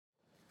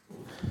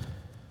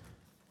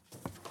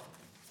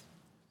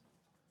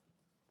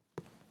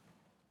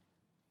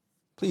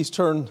Please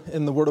turn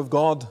in the Word of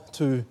God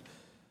to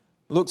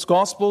Luke's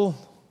Gospel,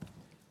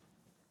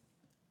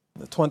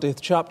 the 20th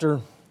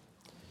chapter,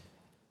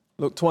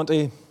 Luke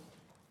 20.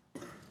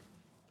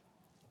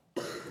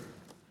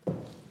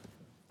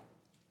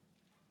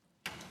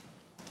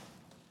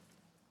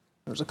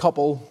 There's a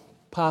couple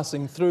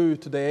passing through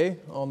today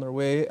on their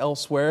way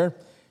elsewhere,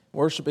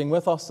 worshiping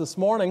with us this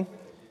morning,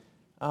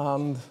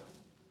 and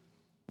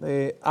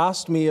they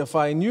asked me if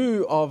I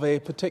knew of a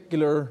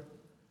particular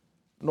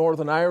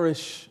Northern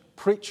Irish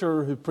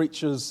preacher who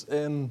preaches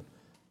in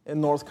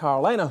North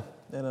Carolina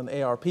in an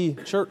ARP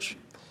church.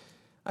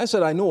 I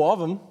said I know of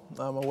him,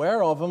 I'm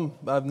aware of him,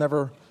 but I've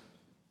never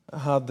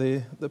had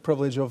the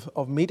privilege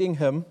of meeting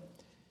him.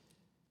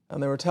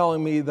 And they were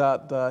telling me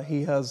that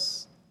he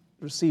has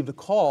received a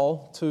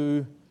call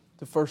to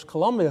First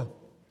Columbia.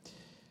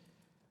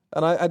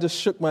 And I just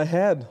shook my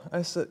head.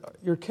 I said,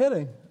 "You're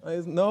kidding?"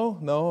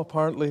 No,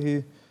 apparently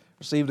he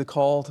received a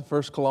call to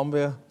First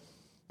Columbia.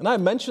 And I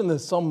mentioned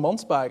this some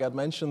months back. I'd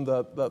mentioned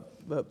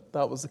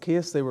that was the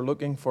case. They were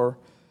looking for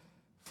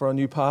a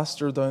new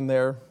pastor down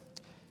there.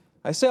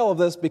 I say all of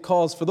this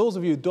because for those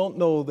of you who don't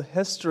know the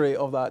history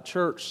of that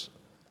church,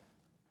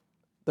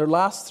 their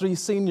last three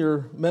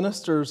senior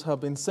ministers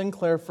have been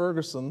Sinclair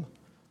Ferguson.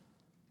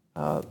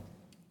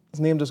 His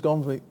name just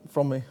gone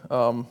from me.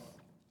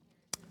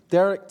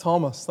 Derek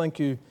Thomas, thank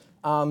you.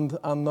 And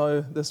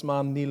now this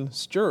man, Neil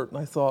Stewart. And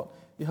I thought,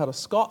 you had a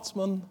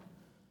Scotsman,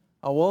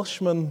 a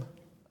Welshman,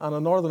 and a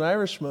Northern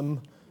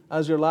Irishman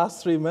as your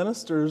last three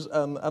ministers,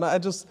 and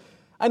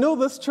I know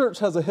this church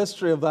has a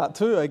history of that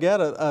too, I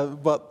get it,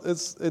 but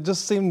it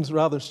just seems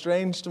rather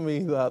strange to me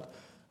that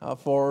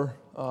for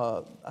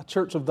a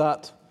church of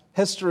that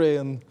history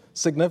and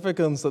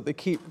significance that they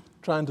keep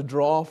trying to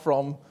draw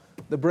from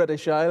the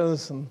British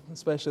Isles, and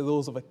especially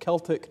those of a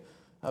Celtic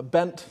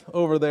bent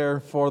over there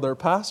for their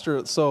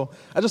pastorate. So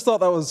I just thought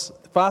that was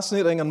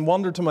fascinating and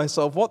wondered to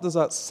myself, what does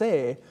that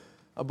say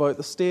about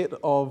the state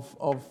of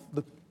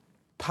the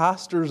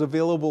pastors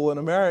available in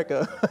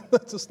America? I'm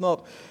just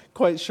not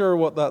quite sure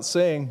what that's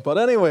saying. But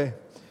anyway,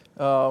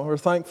 we're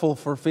thankful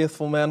for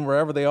faithful men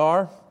wherever they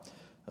are,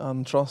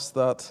 and trust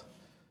that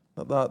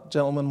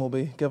gentleman will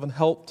be given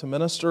help to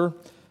minister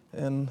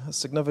in a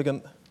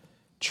significant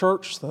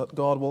church, that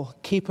God will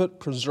keep it,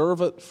 preserve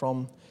it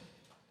from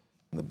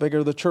the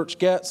bigger the church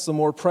gets, the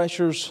more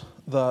pressures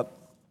that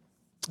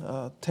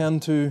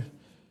tend to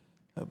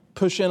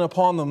push in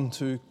upon them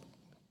to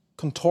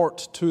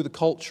contort to the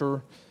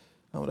culture,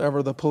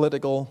 whatever the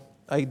political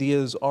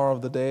ideas are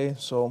of the day.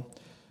 So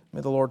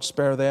may the Lord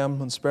spare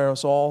them and spare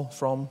us all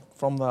from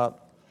that.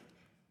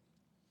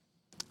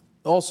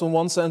 Also, in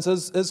one sense,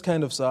 is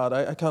kind of sad.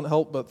 I can't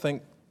help but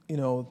think,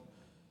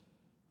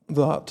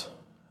 that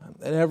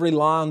in every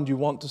land you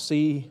want to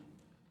see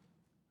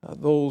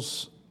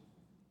those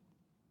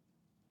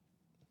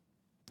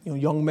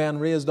young men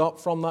raised up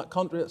from that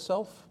country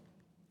itself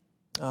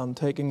and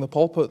taking the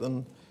pulpit.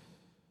 And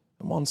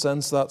in one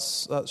sense,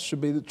 that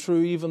should be the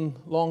true, even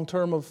long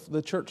term, of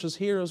the churches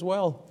here as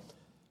well.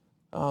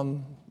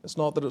 It's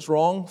not that it's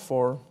wrong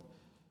for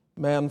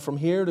men from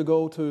here to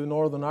go to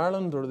Northern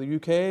Ireland or the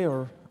UK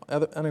or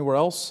anywhere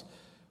else,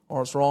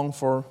 or it's wrong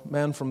for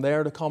men from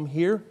there to come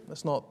here.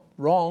 It's not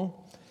wrong,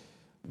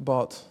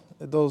 but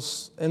it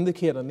does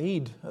indicate a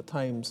need at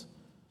times,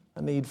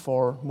 a need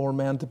for more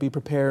men to be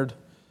prepared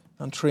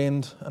and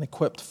trained and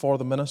equipped for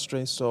the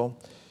ministry. So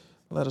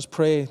let us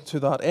pray to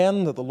that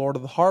end, that the Lord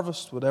of the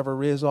harvest would ever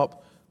raise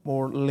up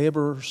more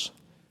laborers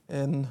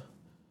in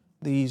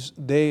these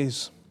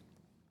days.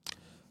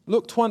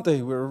 Luke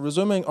 20, we're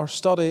resuming our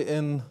study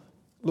in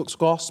Luke's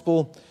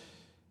Gospel.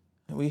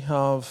 We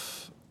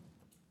have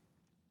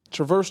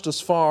traversed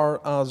as far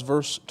as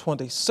verse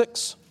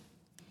 26.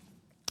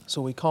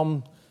 So we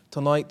come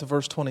tonight to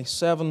verse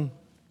 27.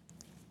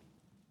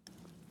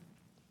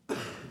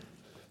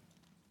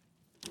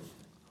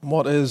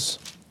 What is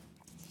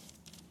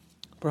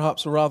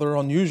perhaps a rather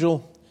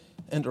unusual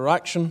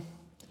interaction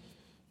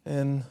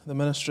in the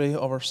ministry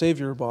of our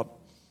Savior, but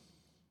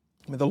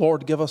may the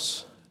Lord give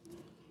us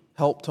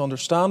help to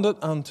understand it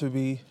and to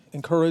be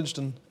encouraged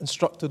and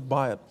instructed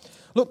by it.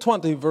 Luke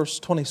 20, verse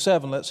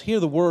 27, let's hear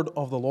the word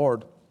of the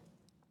Lord.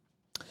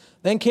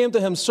 Then came to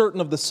him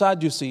certain of the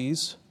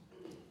Sadducees,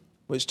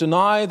 which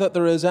deny that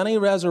there is any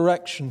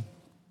resurrection.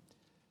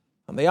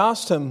 And they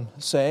asked him,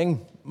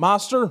 saying,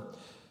 Master,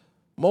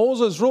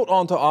 Moses wrote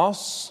unto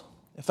us,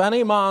 if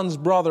any man's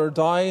brother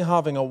die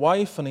having a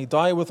wife, and he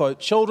die without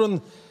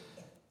children,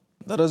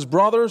 that his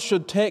brother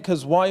should take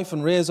his wife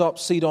and raise up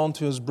seed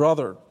unto his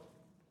brother.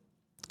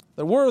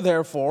 There were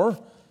therefore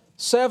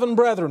 7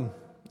 brethren,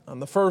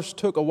 and the first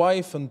took a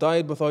wife and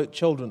died without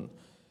children.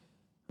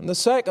 And the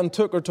second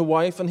took her to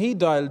wife, and he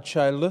died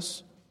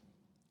childless.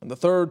 And the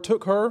third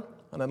took her,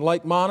 and in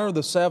like manner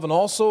the 7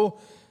 also,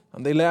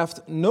 and they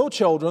left no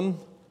children,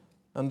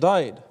 and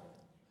died.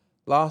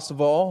 Last of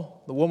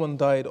all, the woman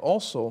died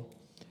also.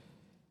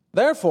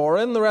 Therefore,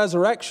 in the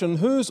resurrection,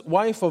 whose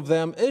wife of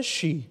them is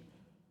she?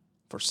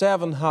 For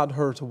 7 had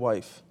her to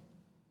wife.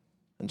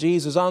 And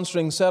Jesus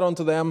answering said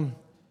unto them,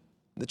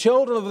 The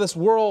children of this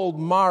world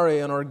marry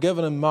and are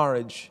given in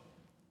marriage,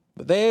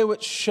 but they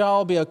which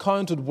shall be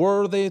accounted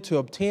worthy to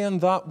obtain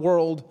that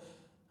world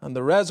and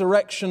the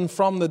resurrection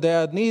from the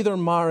dead neither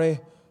marry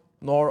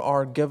nor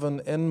are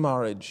given in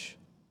marriage.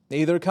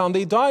 Neither can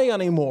they die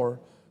any more,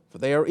 for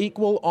they are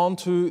equal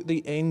unto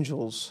the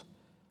angels,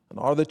 and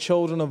are the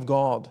children of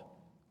God,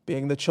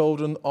 being the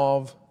children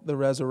of the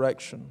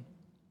resurrection.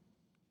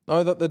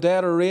 Now that the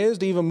dead are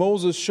raised, even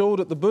Moses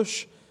showed at the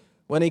bush,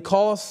 when he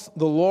calleth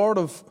the Lord,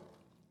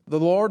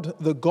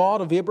 the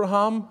God of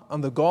Abraham,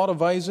 and the God of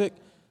Isaac,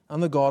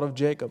 and the God of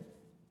Jacob.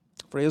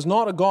 For he is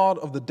not a God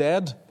of the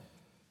dead,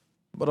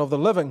 but of the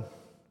living,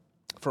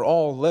 for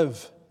all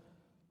live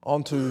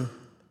unto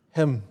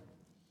him.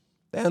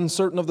 Then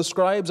certain of the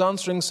scribes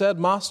answering said,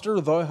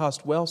 Master, thou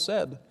hast well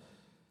said.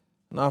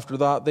 And after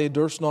that they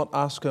durst not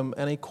ask him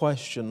any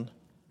question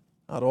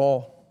at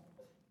all.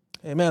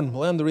 Amen.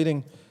 We'll end the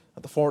reading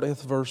at the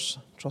 40th verse,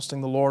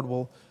 trusting the Lord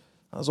will,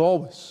 as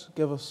always,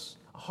 give us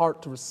a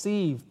heart to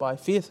receive by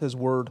faith his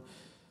word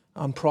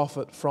and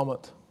profit from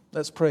it.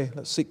 Let's pray.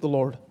 Let's seek the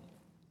Lord.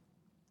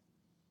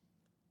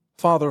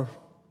 Father,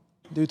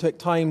 do take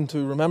time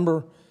to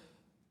remember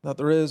that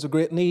there is a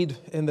great need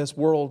in this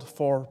world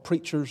for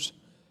preachers.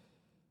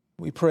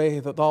 We pray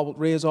that thou wilt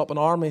raise up an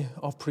army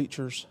of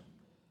preachers,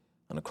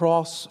 and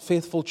across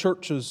faithful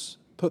churches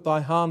put thy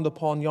hand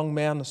upon young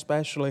men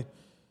especially.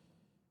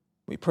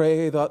 We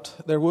pray that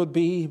there would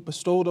be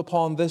bestowed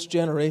upon this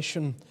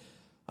generation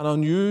an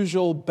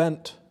unusual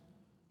bent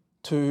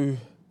to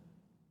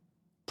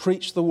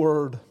preach the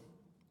word,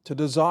 to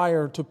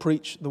desire to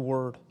preach the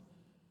word.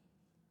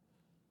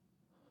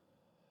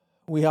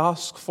 We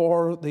ask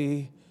for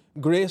the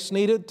grace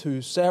needed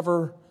to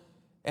sever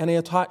any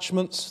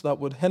attachments that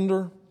would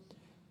hinder,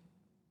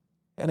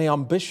 any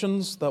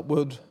ambitions that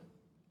would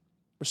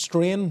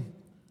restrain.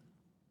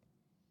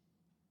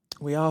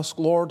 We ask,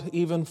 Lord,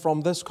 even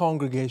from this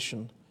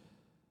congregation,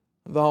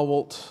 thou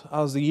wilt,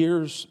 as the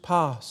years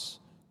pass,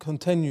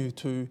 continue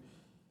to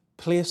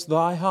place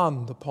thy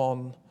hand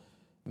upon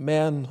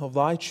men of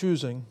thy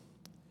choosing.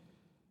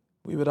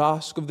 We would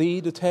ask of thee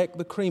to take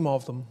the cream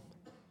of them,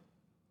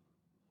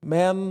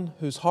 men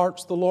whose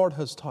hearts the Lord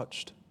has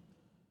touched,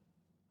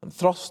 and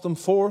thrust them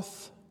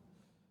forth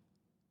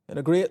in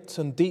a great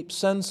and deep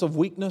sense of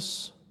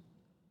weakness,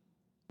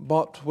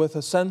 but with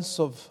a sense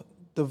of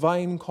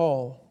divine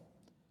call.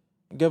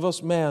 Give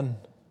us men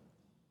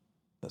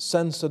that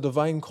sense a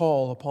divine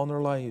call upon their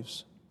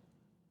lives.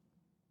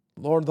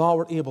 Lord, thou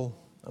art able,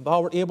 and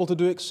thou art able to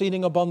do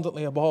exceeding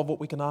abundantly above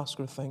what we can ask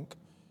or think.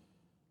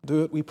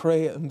 Do it, we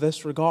pray, in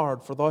this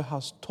regard, for thou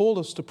hast told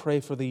us to pray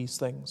for these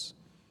things.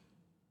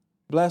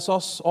 Bless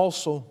us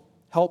also.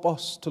 Help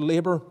us to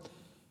labor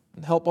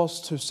and help us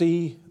to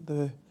see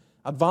the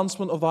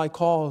advancement of thy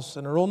cause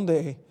in our own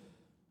day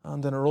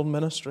and in our own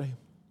ministry.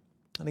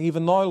 And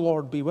even now,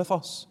 Lord, be with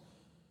us.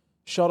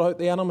 Shut out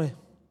the enemy,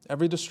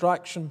 every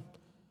distraction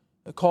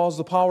that cause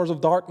the powers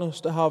of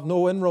darkness to have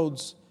no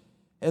inroads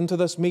into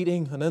this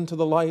meeting and into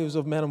the lives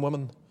of men and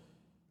women.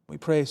 We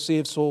pray,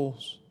 save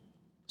souls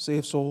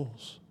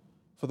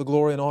for the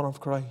glory and honor of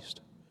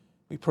Christ.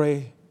 We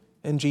pray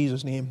in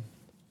Jesus' name.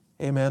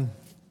 Amen.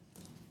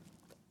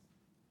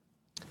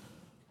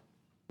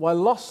 While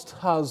lust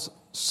has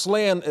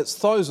slain its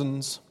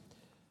thousands,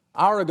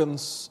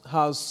 arrogance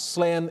has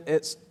slain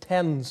its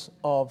tens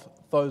of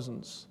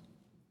thousands.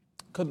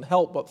 Couldn't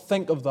help but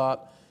think of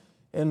that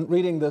in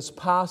reading this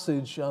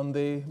passage and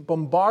the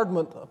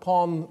bombardment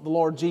upon the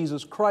Lord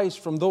Jesus Christ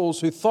from those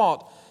who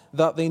thought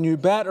that they knew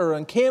better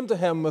and came to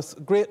him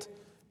with great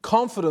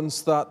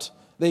confidence that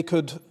they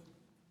could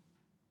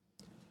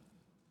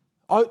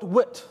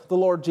outwit the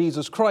Lord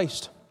Jesus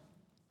Christ.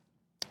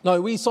 Now,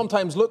 we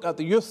sometimes look at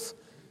the youth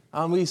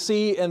and we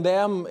see in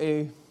them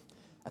a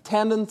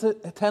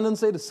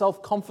tendency to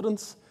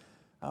self-confidence.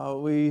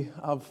 We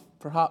have,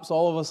 perhaps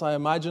all of us, I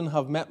imagine,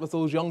 have met with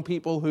those young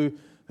people who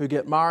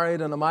get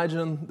married and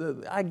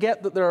imagine, I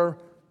get that there are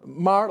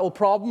marital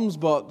problems,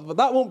 but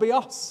that won't be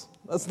us.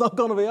 That's not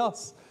going to be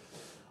us.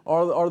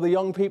 Or the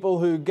young people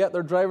who get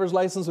their driver's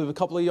license. We have a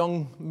couple of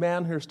young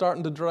men who are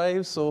starting to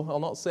drive, so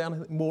I'll not say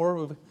anything more.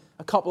 We have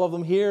a couple of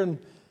them here, and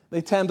they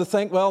tend to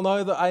think, well,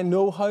 now that I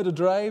know how to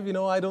drive,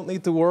 I don't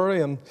need to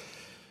worry. And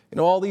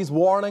all these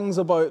warnings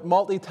about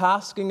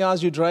multitasking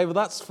as you drive,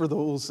 that's for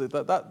those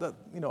that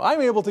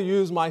I'm able to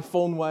use my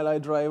phone while I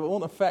drive. It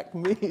won't affect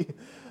me.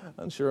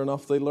 And sure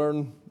enough, they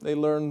learn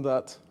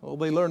that. Well,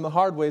 they learn the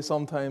hard way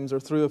sometimes, or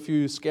through a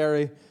few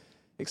scary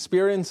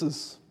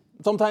experiences.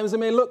 Sometimes they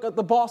may look at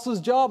the boss's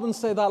job and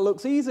say, that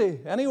looks easy.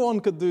 Anyone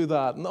could do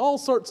that. And all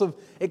sorts of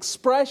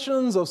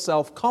expressions of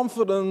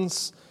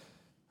self-confidence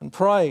and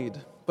pride.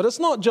 But it's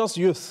not just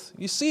youth.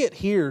 You see it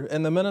here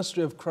in the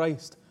ministry of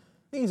Christ.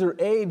 These are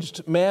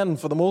aged men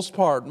for the most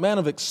part, men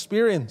of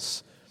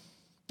experience.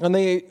 And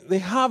they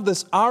have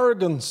this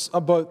arrogance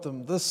about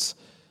them, this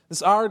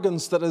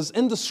arrogance that is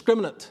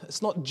indiscriminate.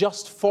 It's not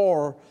just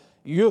for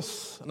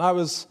youth. And I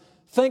was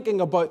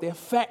thinking about the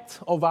effect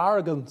of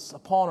arrogance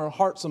upon our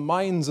hearts and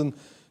minds, and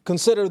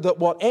Consider that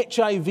what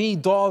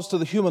HIV does to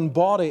the human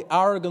body,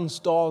 arrogance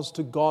does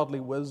to godly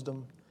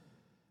wisdom.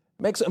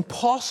 It makes it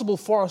impossible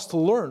for us to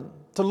learn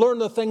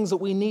the things that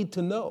we need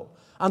to know,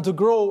 and to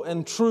grow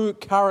in true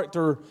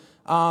character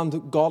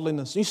and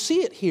godliness. You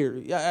see it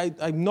here.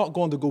 I'm not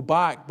going to go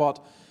back,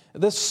 but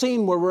this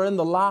scene where we're in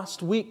the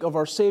last week of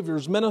our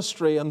Savior's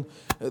ministry, and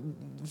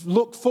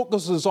Luke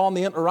focuses on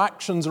the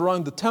interactions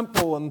around the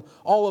temple and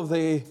all of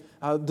the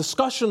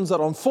discussions that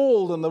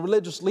unfold, and the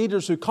religious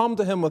leaders who come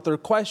to him with their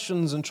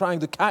questions and trying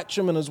to catch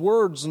him in his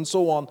words and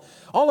so on.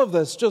 All of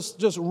this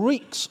just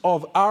reeks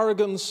of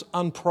arrogance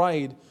and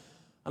pride.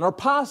 And our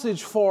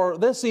passage for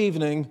this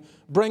evening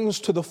brings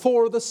to the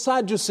fore the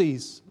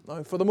Sadducees.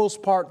 Now, for the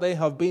most part, they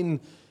have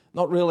been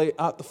not really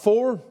at the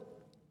fore.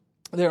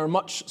 They are a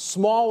much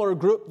smaller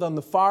group than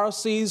the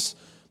Pharisees,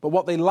 but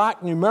what they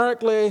lack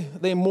numerically,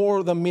 they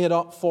more than made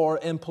up for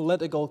in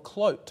political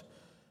clout.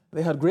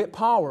 They had great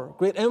power,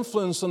 great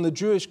influence on the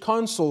Jewish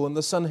council and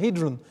the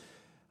Sanhedrin,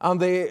 and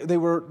they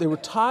were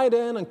tied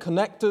in and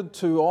connected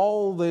to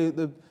all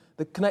the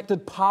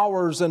connected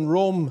powers in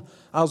Rome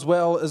as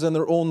well as in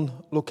their own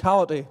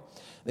locality.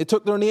 They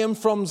took their name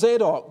from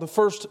Zadok, the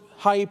first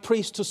high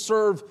priest to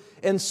serve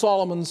in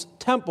Solomon's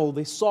temple.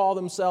 They saw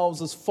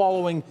themselves as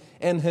following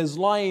in his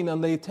line,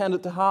 and they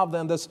tended to have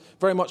then this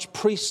very much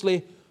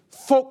priestly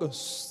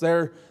focus.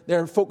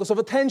 Their focus of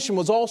attention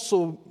was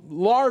also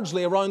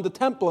largely around the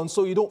temple, and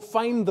so you don't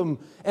find them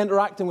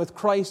interacting with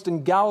Christ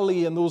in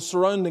Galilee and those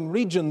surrounding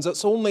regions.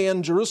 It's only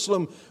in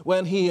Jerusalem,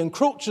 when he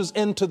encroaches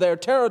into their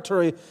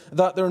territory,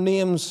 that their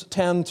names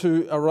tend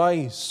to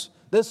arise.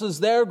 This is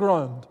their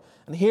ground.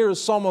 And here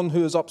is someone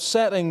who is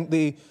upsetting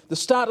the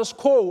status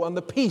quo and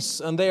the peace,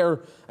 and they're,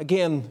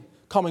 again,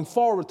 coming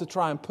forward to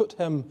try and put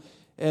him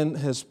in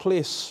his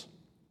place.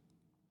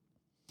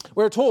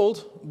 We're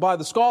told by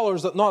the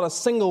scholars that not a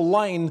single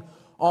line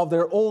of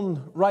their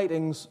own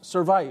writings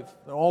survive.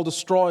 They're all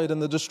destroyed in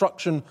the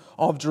destruction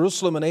of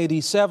Jerusalem in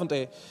AD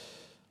 70.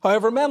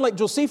 However, men like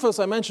Josephus,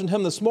 I mentioned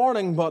him this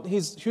morning, but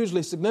he's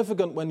hugely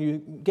significant when you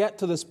get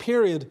to this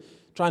period,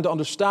 trying to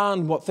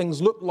understand what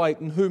things looked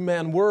like and who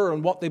men were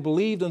and what they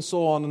believed and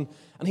so on.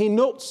 And he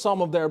notes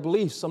some of their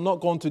beliefs. I'm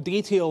not going to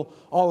detail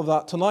all of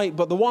that tonight,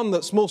 but the one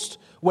that's most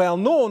well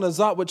known is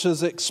that which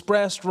is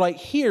expressed right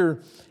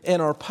here in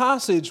our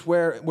passage,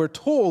 where we're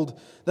told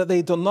that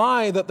they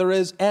deny that there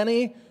is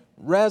any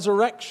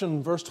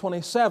resurrection, verse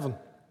 27.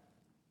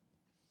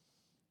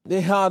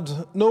 They had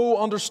no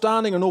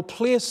understanding or no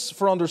place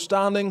for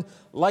understanding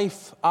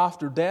life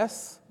after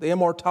death, the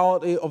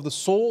immortality of the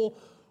soul,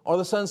 or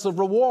the sense of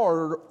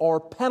reward or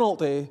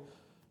penalty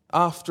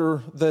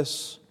after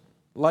this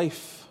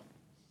life.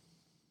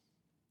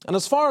 And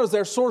as far as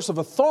their source of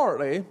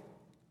authority,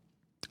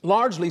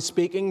 largely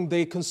speaking,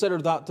 they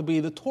considered that to be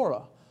the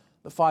Torah,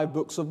 the 5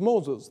 books of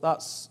Moses.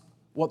 That's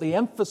what they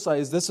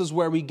emphasize. This is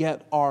where we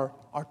get our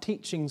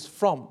teachings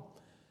from.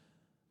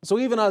 So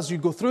even as you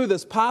go through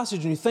this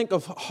passage and you think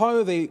of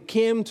how they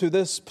came to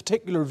this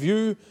particular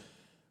view,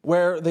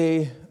 where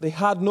they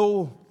had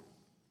no,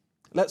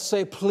 let's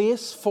say,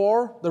 place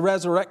for the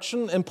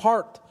resurrection, in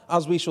part,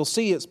 as we shall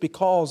see, it's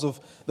because of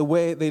the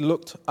way they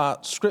looked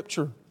at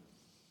Scripture.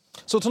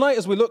 So tonight,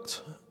 as we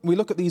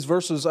look at these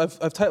verses,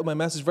 I've titled my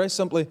message very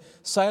simply,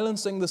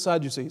 Silencing the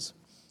Sadducees,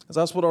 because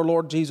that's what our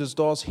Lord Jesus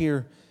does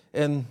here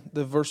in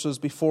the verses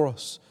before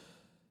us.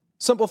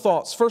 Simple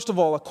thoughts. First of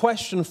all, a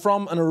question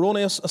from an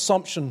erroneous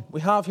assumption.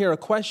 We have here a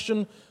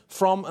question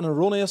from an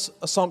erroneous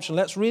assumption.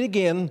 Let's read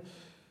again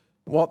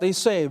what they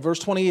say. Verse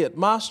 28,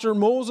 Master,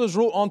 Moses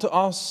wrote unto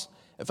us,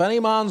 if any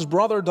man's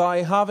brother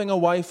die having a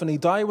wife, and he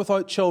die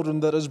without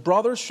children, that his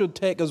brother should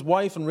take his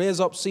wife and raise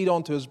up seed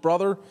unto his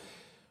brother.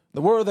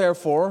 There were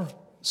therefore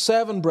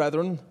 7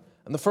 brethren,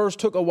 and the first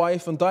took a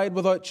wife and died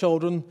without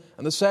children,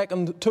 and the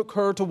second took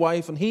her to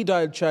wife, and he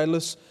died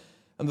childless,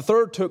 and the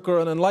third took her,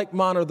 and in like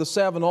manner the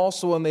 7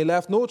 also, and they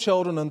left no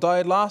children, and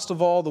died. Last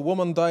of all, the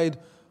woman died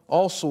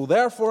also.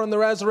 Therefore, in the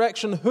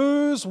resurrection,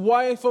 whose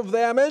wife of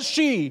them is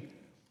she?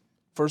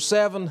 For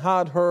 7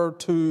 had her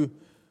to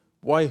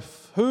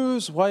wife.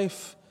 Whose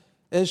wife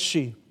is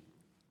she?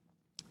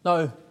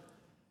 Now,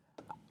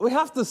 we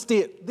have to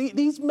state,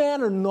 these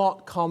men are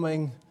not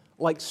coming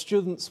like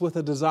students with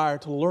a desire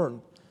to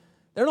learn.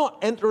 They're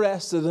not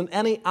interested in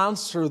any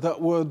answer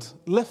that would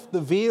lift the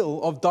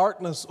veil of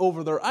darkness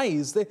over their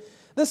eyes.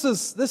 This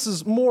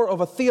is more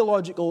of a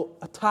theological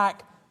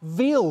attack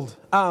veiled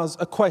as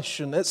a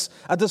question. It's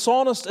a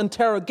dishonest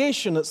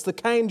interrogation. It's the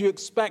kind you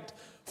expect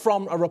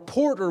from a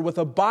reporter with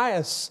a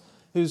bias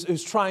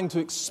who's trying to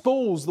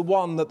expose the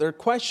one that they're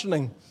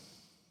questioning.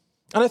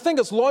 And I think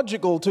it's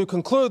logical to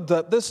conclude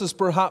that this is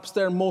perhaps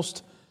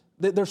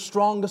their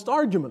strongest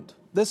argument.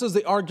 This is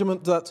the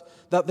argument that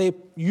they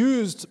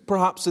used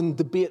perhaps in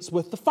debates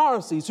with the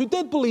Pharisees, who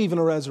did believe in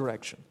a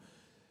resurrection.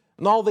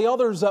 And all the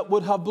others that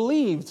would have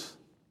believed,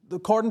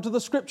 according to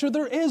the Scripture,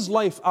 there is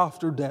life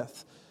after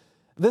death.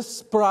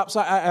 This, perhaps,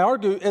 I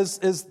argue,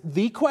 is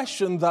the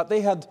question that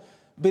they had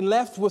been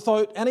left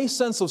without any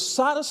sense of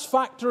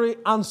satisfactory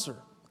answer.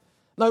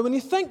 Now, when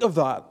you think of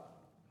that,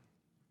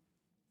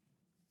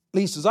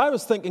 least as I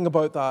was thinking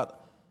about that,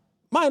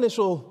 my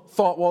initial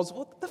thought was,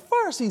 well, the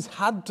Pharisees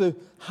had to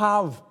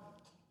have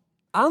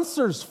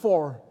answers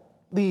for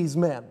these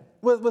men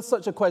with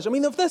such a question. I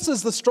mean, if this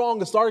is the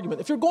strongest argument,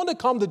 if you're going to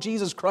come to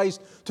Jesus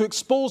Christ to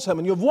expose him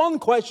and you have one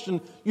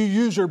question, you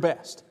use your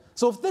best.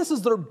 So if this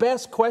is their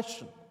best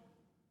question,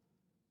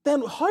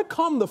 then how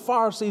come the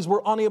Pharisees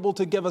were unable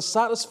to give a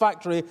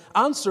satisfactory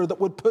answer that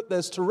would put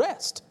this to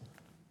rest?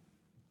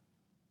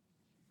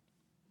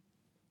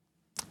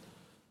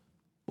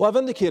 Well, I've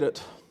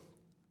indicated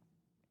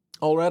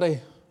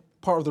already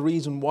part of the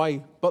reason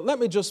why, but let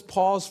me just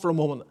pause for a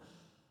moment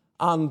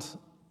and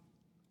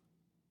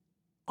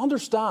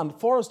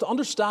for us to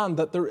understand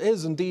that there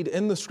is indeed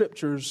in the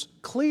Scriptures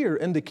clear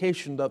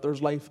indication that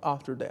there's life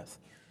after death.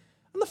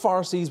 And the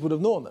Pharisees would have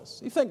known this.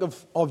 You think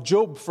of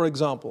Job, for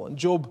example, in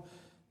Job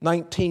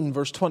 19,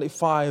 verse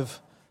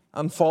 25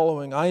 and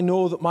following. I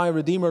know that my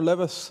Redeemer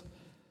liveth,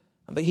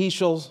 and that he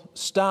shall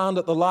stand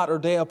at the latter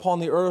day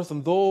upon the earth,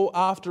 and though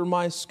after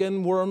my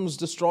skin worms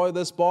destroy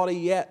this body,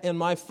 yet in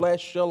my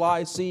flesh shall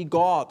I see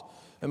God,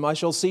 whom I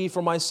shall see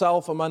for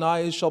myself, and mine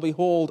eyes shall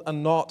behold,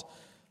 and not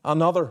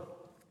another.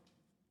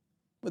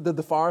 But did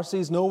the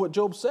Pharisees know what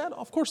Job said?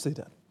 Of course they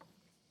did.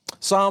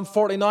 Psalm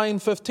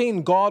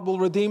 49:15, God will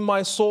redeem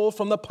my soul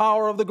from the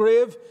power of the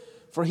grave,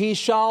 for he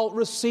shall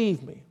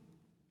receive me.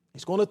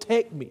 He's going to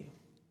take me.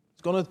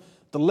 He's going to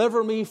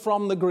deliver me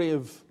from the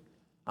grave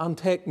and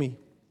take me.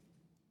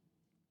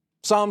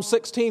 Psalm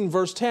 16,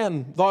 verse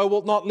 10, thou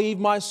wilt not leave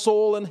my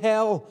soul in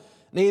hell,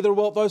 neither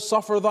wilt thou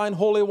suffer thine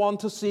Holy One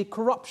to see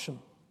corruption.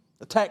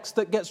 The text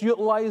that gets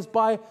utilized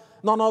by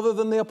none other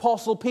than the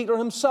Apostle Peter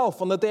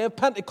himself on the day of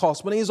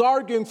Pentecost, when he's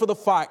arguing for the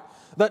fact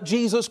that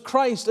Jesus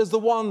Christ is the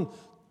one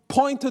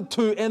pointed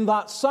to in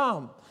that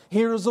psalm.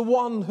 Here is the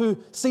one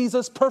who sees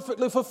this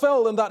perfectly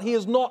fulfilled, and that he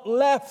is not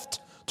left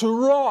to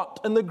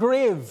rot in the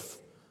grave,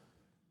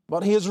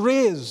 but he is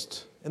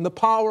raised in the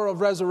power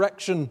of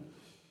resurrection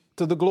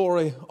to the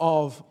glory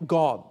of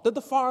God. Did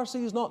the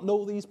Pharisees not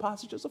know these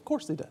passages? Of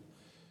course they did.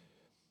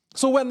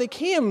 So when they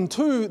came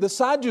to the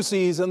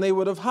Sadducees and they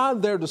would have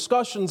had their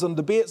discussions and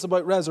debates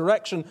about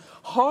resurrection,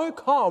 how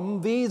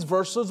come these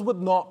verses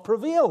would not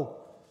prevail?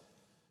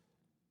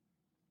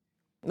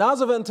 Now,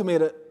 as I've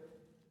intimated,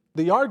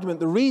 the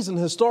argument, the reason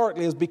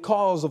historically is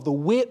because of the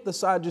weight the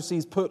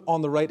Sadducees put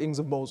on the writings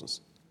of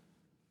Moses.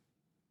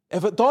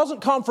 If it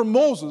doesn't come from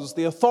Moses,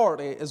 the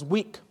authority is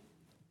weak.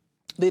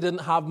 They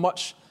didn't have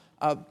much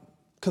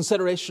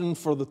consideration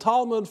for the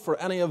Talmud, for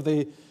any of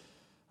the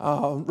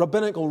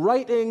rabbinical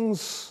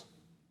writings,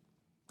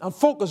 and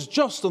focus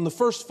just on the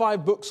first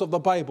 5 books of the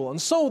Bible.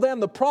 And so then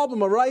the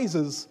problem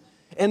arises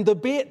in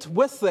debate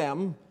with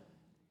them.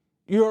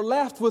 You're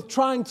left with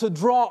trying to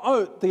draw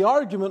out the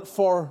argument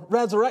for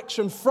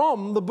resurrection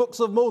from the books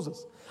of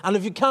Moses. And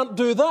if you can't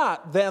do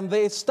that, then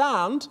they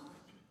stand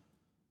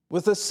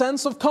with a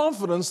sense of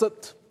confidence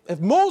that if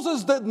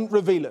Moses didn't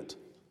reveal it,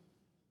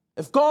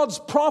 if God's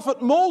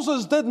prophet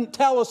Moses didn't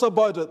tell us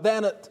about it,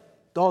 then it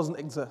doesn't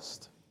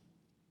exist.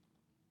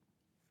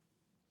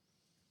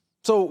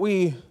 So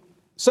we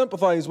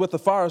sympathize with the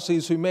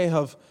Pharisees who may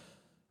have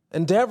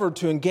endeavored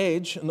to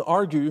engage and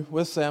argue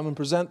with them and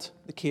present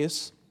the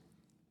case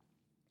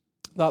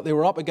that they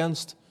were up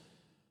against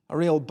a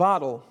real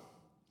battle.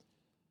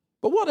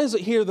 But what is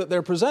it here that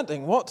they're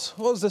presenting? What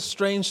is this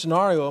strange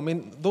scenario? I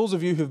mean, those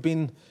of you who've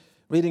been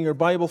reading your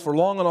Bible for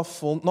long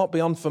enough will not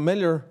be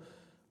unfamiliar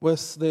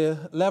with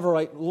the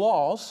Levirate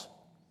laws.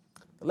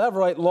 The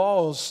Levirate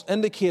laws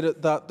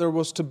indicated that there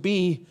was to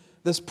be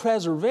this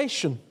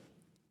preservation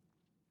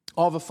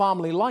of a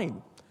family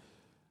line.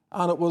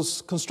 And it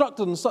was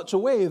constructed in such a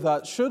way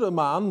that should a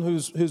man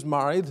who's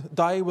married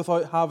die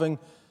without having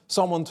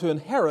someone to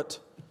inherit,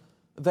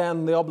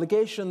 then the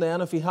obligation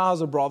then, if he has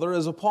a brother,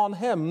 is upon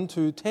him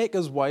to take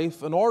his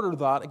wife in order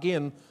that,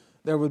 again,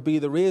 there would be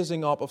the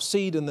raising up of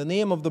seed in the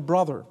name of the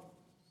brother.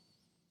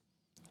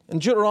 In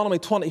Deuteronomy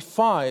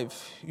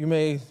 25, you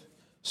may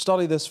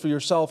study this for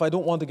yourself. I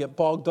don't want to get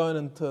bogged down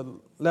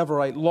into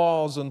Levirate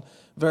laws and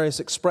various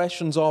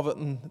expressions of it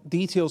and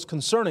details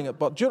concerning it,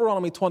 but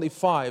Deuteronomy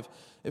 25,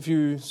 if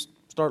you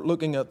start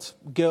looking at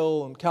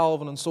Gill and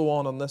Calvin and so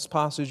on this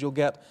passage, you'll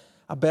get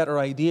a better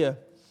idea.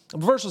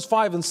 Verses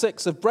 5 and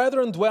 6, if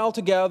brethren dwell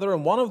together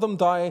and one of them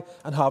die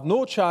and have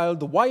no child,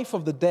 the wife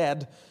of the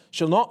dead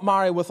shall not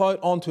marry without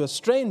unto a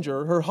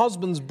stranger. Her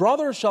husband's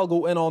brother shall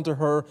go in unto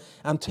her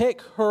and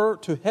take her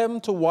to him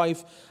to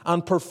wife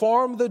and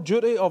perform the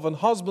duty of an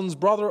husband's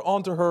brother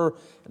unto her.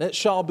 And it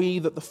shall be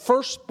that the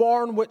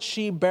firstborn which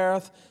she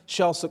beareth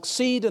shall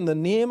succeed in the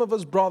name of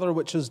his brother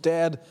which is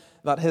dead,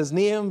 that his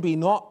name be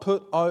not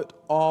put out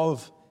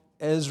of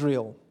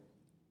Israel.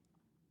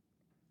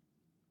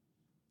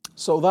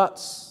 So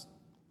that's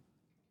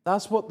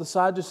what the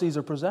Sadducees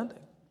are presenting.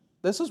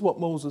 This is what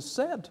Moses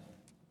said.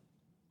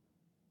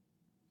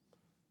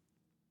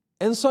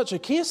 In such a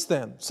case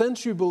then,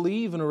 since you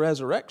believe in a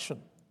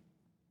resurrection,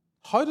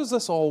 how does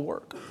this all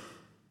work?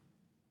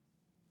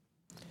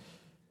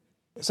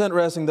 It's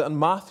interesting that in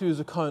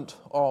Matthew's account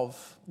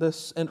of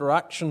this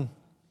interaction,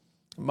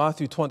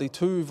 Matthew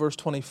 22, verse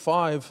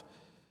 25,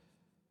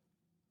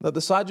 that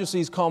the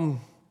Sadducees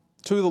come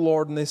to the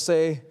Lord and they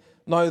say,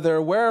 now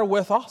there were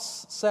with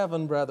us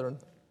 7 brethren.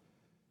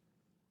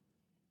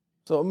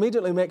 So it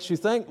immediately makes you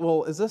think,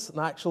 well, is this an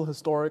actual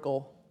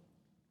historical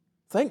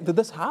thing? Did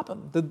this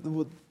happen?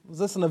 Was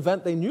this an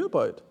event they knew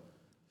about?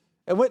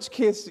 In which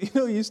case,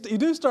 you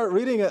do start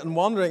reading it and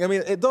wondering. I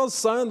mean, it does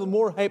sound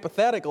more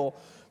hypothetical,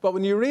 but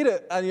when you read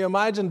it and you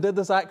imagine, did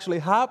this actually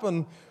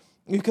happen,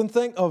 you can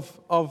think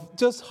of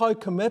just how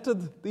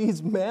committed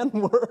these men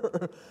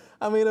were.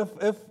 I mean,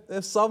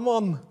 if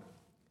someone,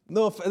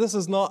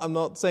 I'm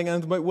not saying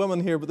anything about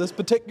women here, but this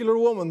particular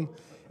woman,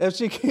 if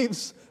she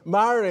keeps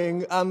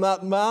marrying and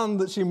that man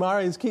that she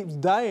marries keeps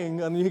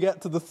dying, and you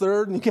get to the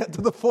 3rd and you get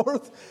to the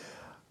 4th,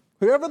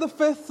 whoever the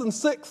 5th and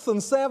 6th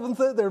and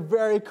 7th, they're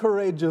very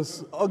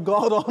courageous,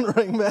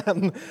 God-honoring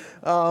men.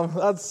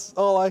 That's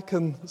all I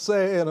can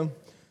say. And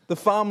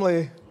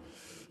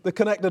the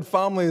connected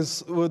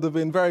families would have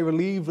been very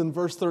relieved when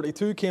verse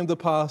 32 came to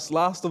pass.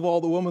 Last of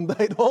all, the woman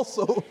died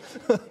also.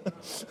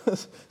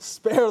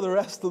 Spare the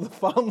rest of the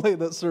family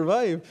that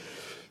survived.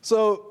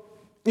 So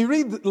you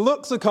read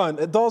Luke's account,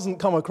 it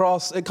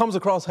comes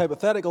across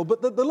hypothetical,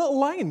 but the little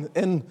line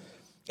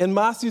in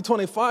Matthew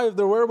 25,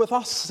 there were with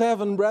us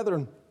 7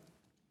 brethren.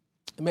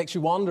 It makes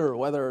you wonder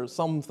whether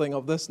something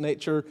of this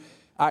nature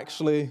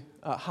actually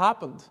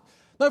happened.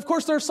 Now, of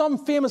course, there are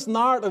some famous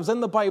narratives in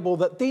the Bible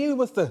that deal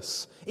with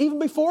this, even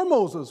before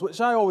Moses,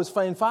 which I always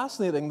find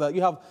fascinating, that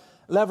you have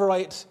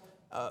Levirate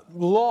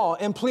law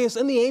in place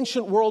in the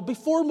ancient world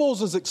before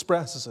Moses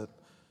expresses it.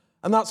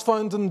 And that's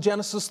found in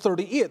Genesis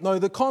 38. Now,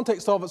 the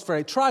context of it's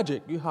very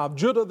tragic. You have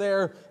Judah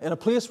there in a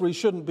place where he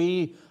shouldn't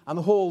be, and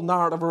the whole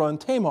narrative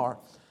around Tamar.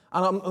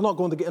 And I'm not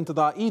going to get into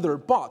that either,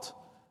 but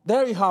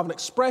there you have an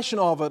expression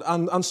of it,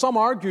 and some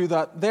argue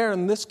that there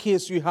in this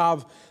case you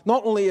have,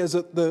 not only is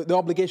it the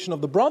obligation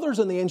of the brothers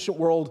in the ancient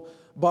world,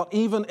 but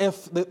even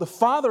if the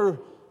father,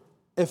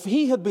 if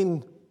he had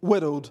been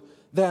widowed,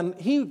 then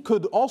he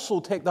could also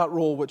take that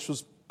role, which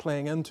was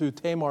playing into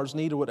Tamar's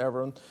need or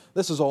whatever. And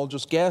this is all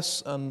just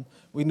guess, and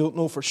we don't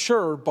know for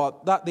sure,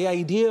 but that the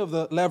idea of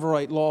the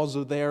Levirate laws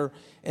are there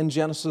in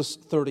Genesis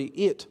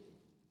 38.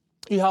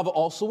 You have it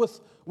also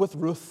with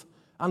Ruth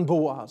and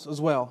Boaz as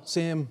well.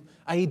 Same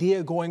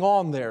idea going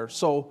on there.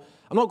 So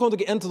I'm not going to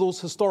get into those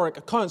historic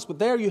accounts, but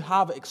there you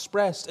have it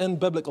expressed in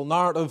biblical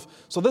narrative.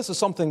 So this is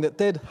something that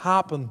did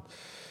happen.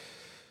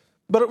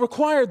 But it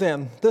required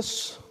then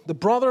the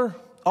brother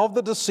of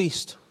the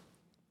deceased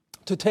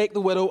to take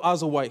the widow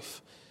as a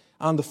wife.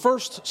 And the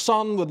first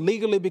son would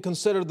legally be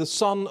considered the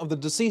son of the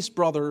deceased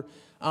brother.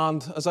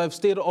 And as I've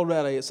stated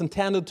already, it's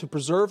intended to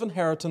preserve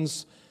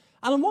inheritance.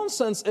 And in one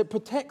sense, it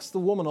protects the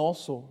woman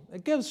also.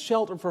 It gives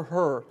shelter for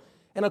her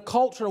in a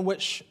culture in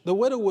which the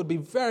widow would be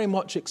very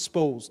much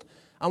exposed.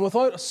 And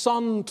without a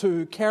son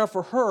to care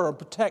for her and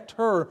protect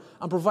her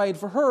and provide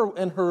for her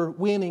in her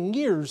waning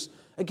years,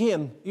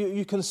 again,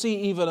 you can see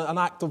even an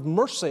act of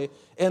mercy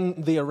in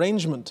the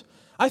arrangement.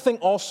 I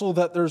think also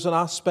that there's an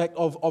aspect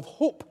of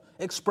hope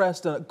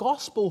expressed in it,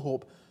 gospel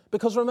hope,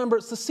 because remember,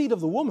 it's the seed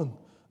of the woman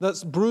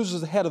that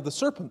bruises the head of the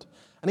serpent.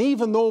 And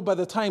even though by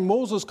the time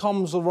Moses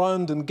comes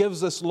around and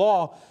gives this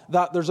law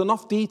that there's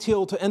enough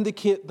detail to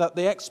indicate that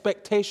the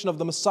expectation of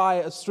the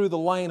Messiah is through the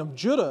line of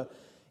Judah,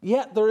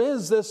 yet there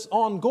is this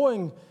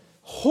ongoing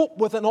hope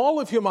within all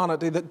of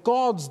humanity that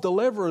God's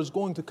deliverer is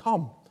going to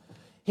come.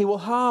 He will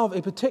have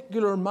a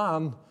particular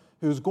man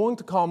who's going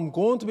to come,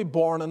 going to be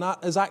born, and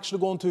that is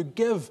actually going to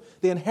give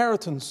the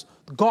inheritance,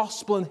 the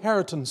gospel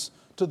inheritance,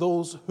 to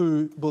those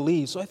who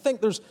believe. So I think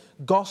there's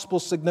gospel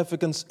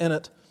significance in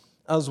it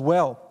as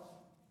well.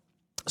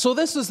 So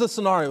this is the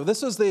scenario.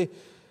 This is the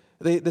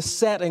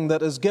setting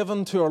that is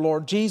given to our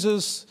Lord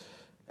Jesus.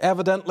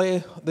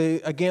 Evidently,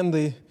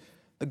 the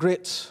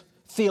great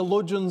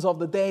theologians of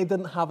the day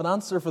didn't have an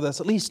answer for this,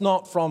 at least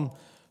not from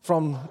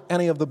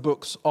any of the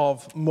books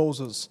of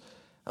Moses.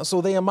 And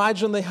so they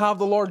imagine they have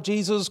the Lord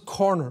Jesus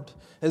cornered.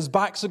 His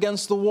back's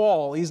against the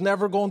wall. He's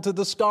never going to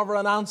discover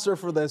an answer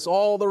for this.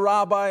 All the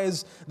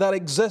rabbis that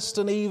exist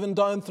and even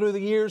down through the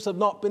years have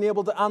not been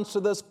able to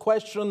answer this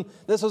question.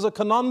 This is a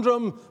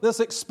conundrum. This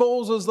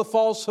exposes the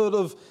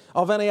falsehood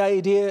of any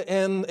idea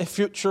in a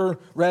future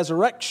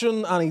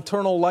resurrection and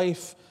eternal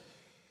life.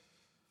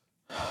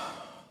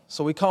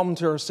 So we come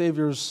to our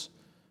Savior's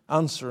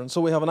answer. And so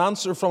we have an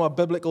answer from a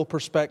biblical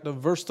perspective.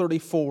 Verse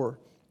 34.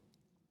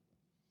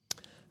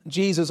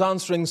 Jesus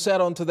answering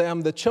said unto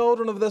them, the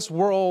children of this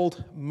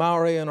world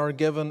marry and are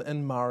given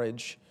in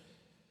marriage.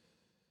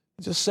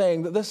 Just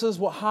saying that this is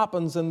what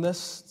happens in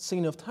this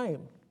scene of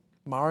time.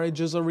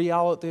 Marriage is a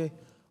reality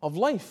of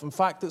life. In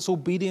fact, it's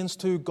obedience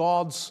to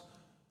God's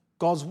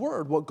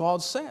word, what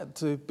God said,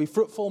 to be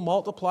fruitful,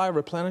 multiply,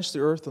 replenish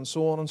the earth, and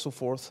so on and so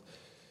forth.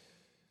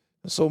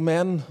 So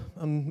men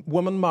and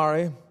women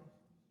marry.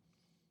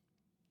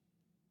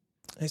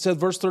 He said,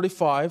 verse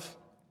 35,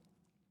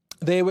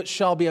 they which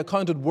shall be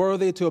accounted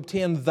worthy to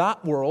obtain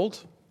that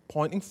world,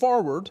 pointing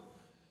forward,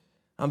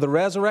 and the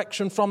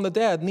resurrection from the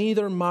dead,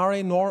 neither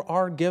marry nor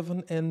are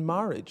given in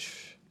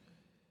marriage.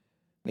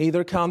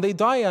 Neither can they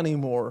die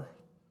anymore.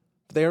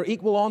 They are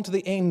equal unto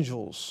the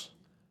angels.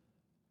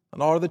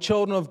 and are the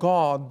children of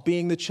God,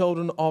 being the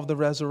children of the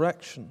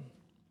resurrection.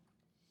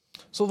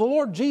 So the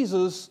Lord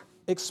Jesus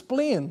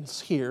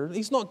explains here,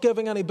 he's not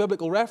giving any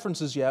biblical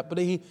references yet, but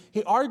he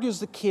argues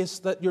the case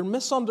that you're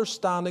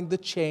misunderstanding the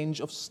change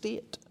of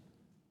state.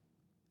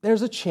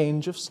 There's a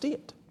change of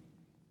state.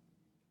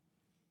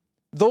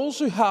 Those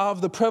who have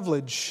the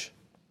privilege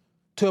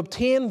to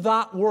obtain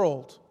that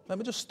world, let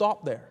me just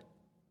stop there.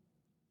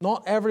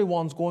 Not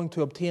everyone's going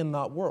to obtain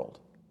that world.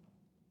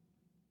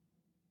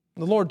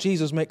 The Lord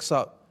Jesus makes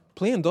that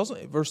plain, doesn't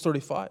he? Verse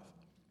 35.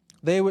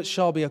 They which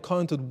shall be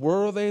accounted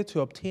worthy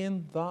to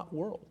obtain that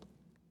world.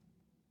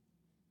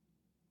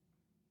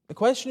 The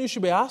question you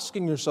should be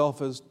asking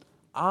yourself is,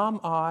 am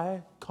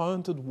I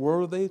counted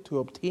worthy to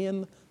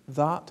obtain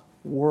that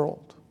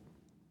world?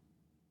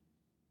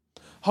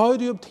 How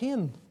do you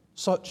obtain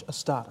such a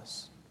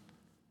status?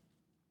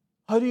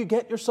 How do you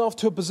get yourself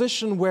to a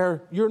position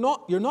where you're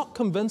not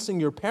convincing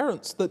your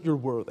parents that you're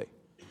worthy,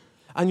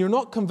 and you're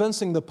not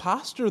convincing the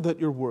pastor that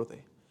you're worthy,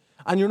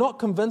 and you're not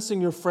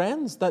convincing your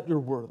friends that you're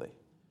worthy?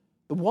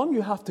 The one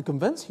you have to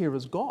convince here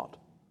is God,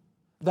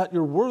 that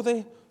you're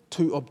worthy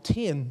to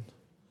obtain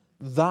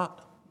that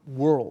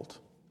world.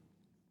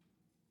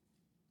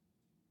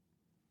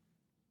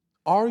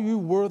 Are you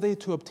worthy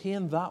to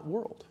obtain that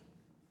world?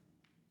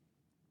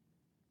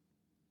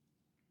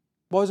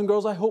 Boys and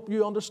girls, I hope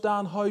you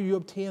understand how you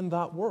obtain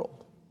that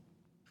world.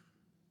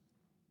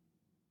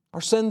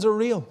 Our sins are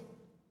real.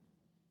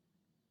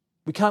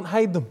 We can't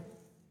hide them.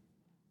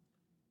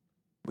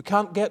 We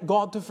can't get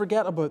God to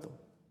forget about them.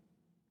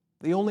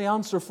 The only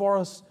answer for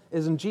us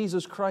is in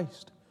Jesus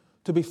Christ.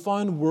 To be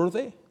found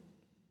worthy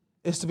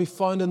is to be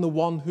found in the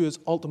one who is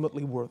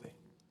ultimately worthy.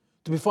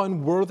 To be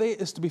found worthy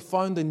is to be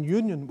found in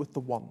union with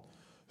the one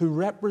who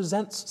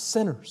represents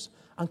sinners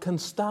and can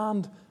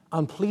stand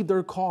and plead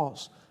their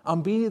cause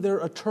and be their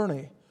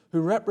attorney, who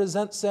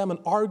represents them and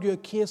argue a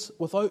case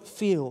without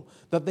fail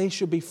that they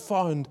should be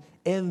found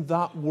in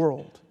that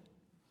world,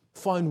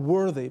 found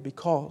worthy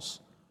because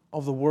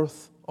of the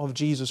worth of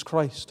Jesus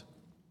Christ.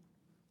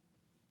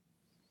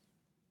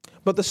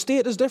 But the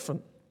state is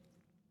different.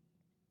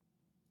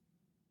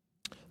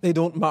 They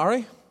don't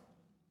marry,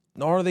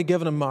 nor are they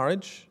given in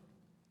marriage.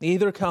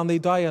 Neither can they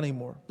die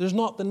anymore. There's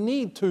not the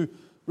need to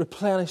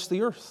replenish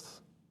the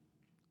earth,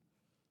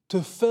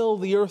 to fill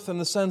the earth in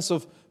the sense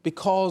of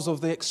because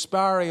of the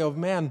expiry of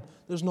men.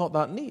 There's not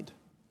that need.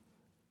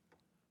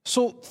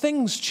 So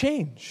things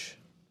change.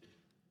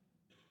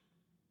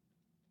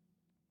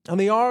 And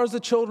they are as the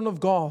children of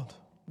God,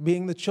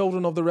 being the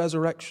children of the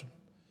resurrection.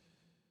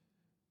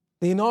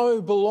 They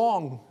now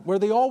belong where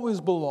they always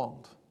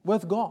belonged,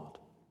 with God.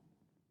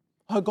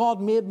 How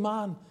God made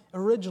man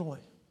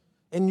originally,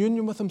 in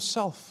union with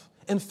himself,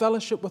 in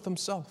fellowship with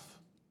himself.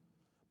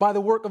 By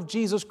the work of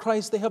Jesus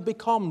Christ, they have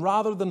become,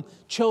 rather than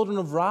children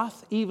of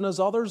wrath, even as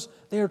others,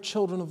 they are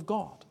children of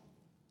God.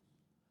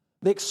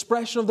 The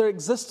expression of their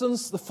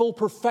existence, the full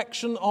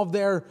perfection of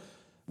their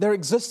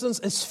existence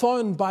is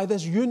found by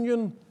this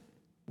union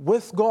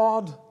with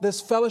God,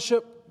 this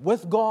fellowship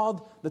with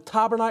God. The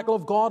tabernacle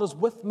of God is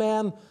with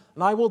men,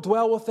 and I will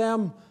dwell with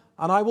them,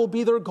 and I will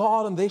be their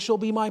God, and they shall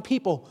be my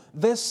people.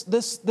 This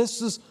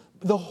is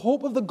the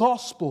hope of the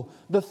gospel.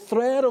 The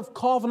thread of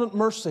covenant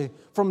mercy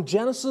from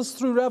Genesis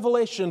through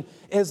Revelation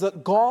is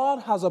that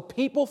God has a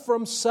people for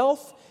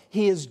himself.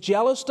 He is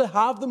jealous to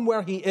have them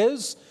where he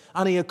is,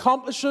 and he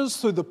accomplishes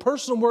through the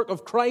person and work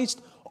of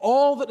Christ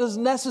all that is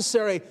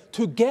necessary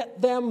to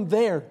get them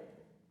there.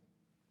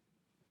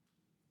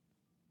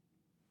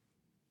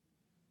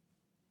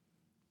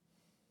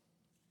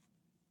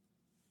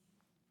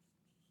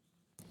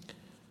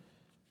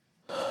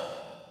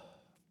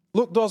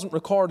 Luke doesn't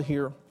record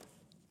here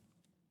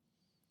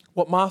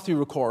what Matthew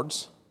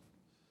records,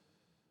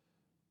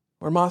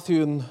 where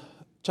Matthew in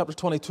chapter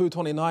 22,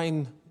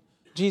 29,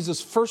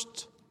 Jesus'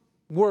 first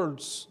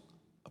words,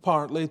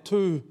 apparently,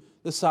 to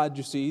the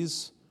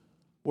Sadducees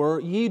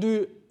were, "Ye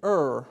do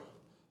err,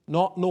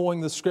 not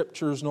knowing the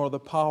Scriptures nor the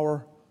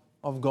power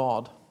of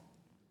God."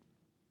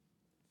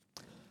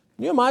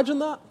 Can you imagine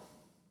that?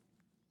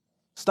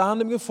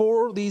 Standing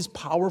before these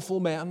powerful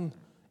men,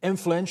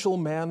 influential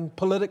men,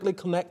 politically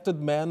connected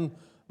men,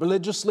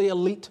 religiously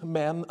elite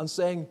men, and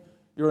saying,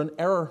 "You're in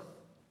error.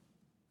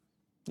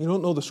 You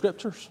don't know the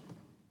Scriptures.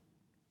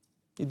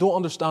 You don't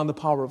understand the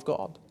power of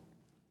God.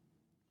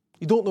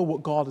 You don't know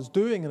what God is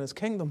doing in his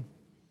kingdom.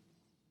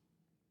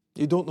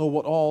 You don't know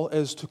what all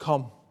is to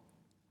come."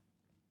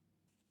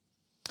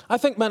 I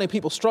think many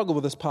people struggle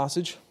with this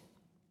passage.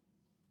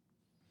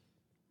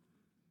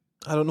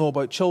 I don't know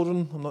about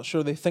children. I'm not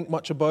sure they think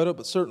much about it,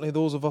 but certainly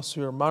those of us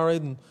who are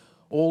married and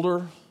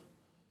older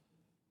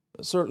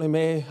certainly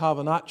may have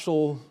an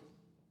actual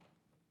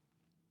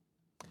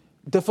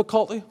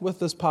difficulty with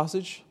this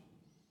passage.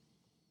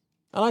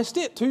 And I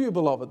state to you,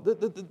 beloved,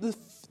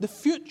 the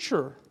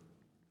future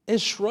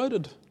is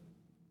shrouded.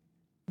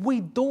 We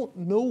don't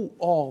know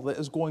all that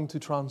is going to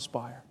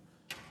transpire.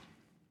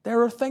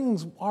 There are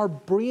things our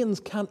brains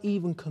can't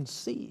even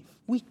conceive.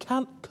 We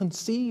can't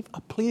conceive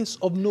a place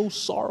of no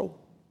sorrow.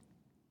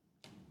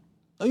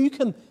 Now you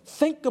can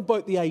think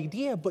about the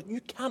idea, but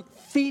you can't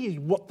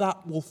feel what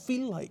that will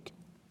feel like.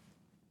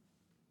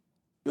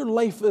 Your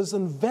life is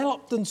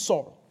enveloped in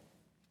sorrow.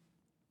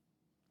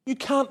 You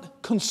can't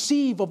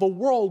conceive of a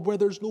world where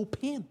there's no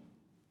pain.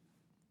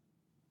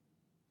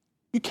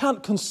 You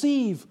can't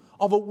conceive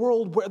of a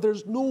world where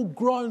there's no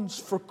grounds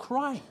for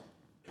crying.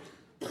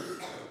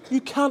 You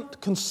can't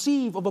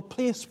conceive of a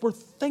place where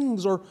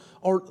things or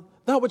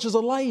that which is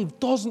alive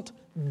doesn't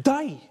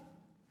die.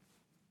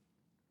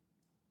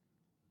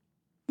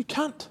 You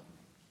can't.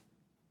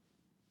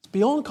 It's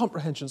beyond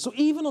comprehension. So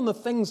even on the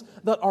things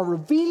that are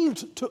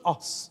revealed to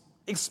us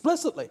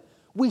explicitly,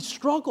 we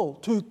struggle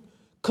to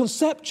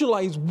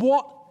conceptualize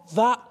what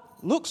that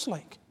looks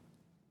like.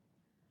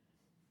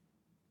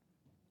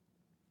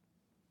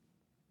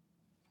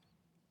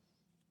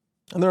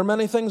 And there are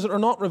many things that are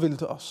not revealed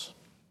to us.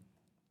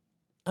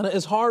 And it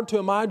is hard to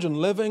imagine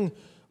living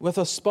with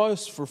a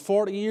spouse for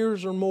 40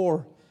 years or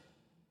more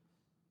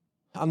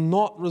and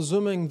not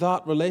resuming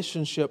that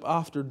relationship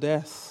after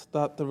death,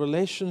 that the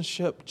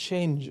relationship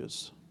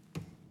changes.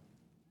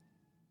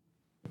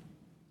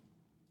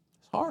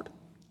 It's hard.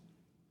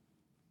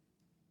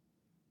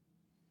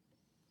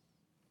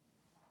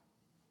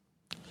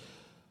 I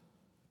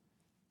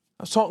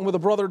was talking with a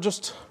brother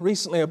just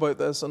recently about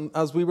this, and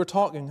as we were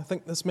talking, I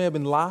think this may have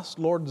been last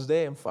Lord's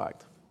Day, in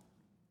fact,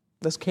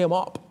 this came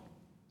up.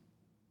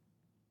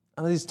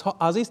 And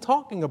as he's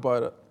talking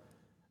about it,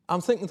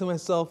 I'm thinking to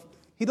myself,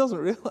 I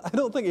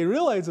don't think he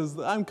realizes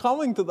that I'm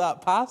coming to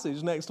that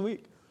passage next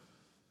week.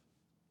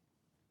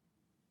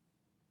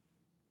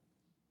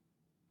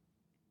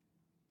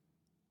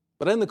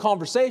 But in the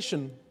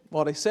conversation,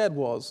 what he said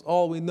was,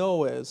 all we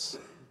know is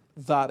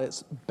that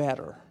it's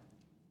better.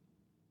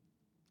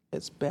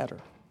 It's better.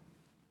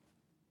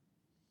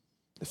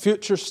 The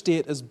future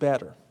state is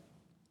better.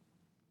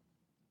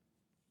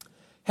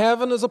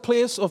 Heaven is a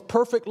place of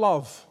perfect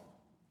love.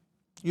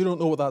 You don't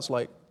know what that's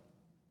like.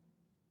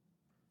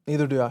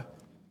 Neither do I.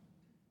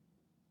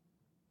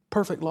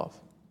 Perfect love.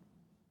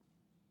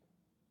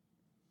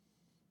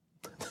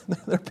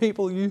 There are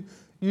people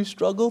you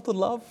struggle to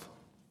love,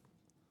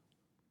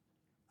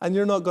 and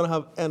you're not going to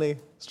have any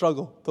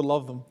struggle to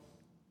love them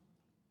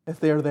if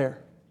they are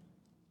there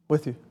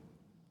with you.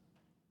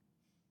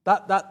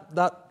 That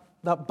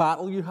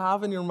battle you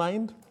have in your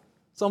mind,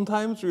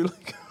 sometimes you're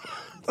like,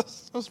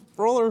 this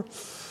brother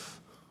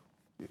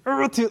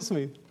irritates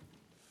me.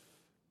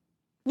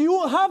 You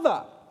won't have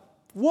that.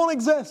 It won't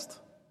exist.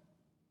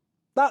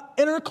 That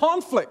inner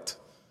conflict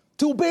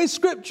to obey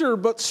Scripture,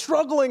 but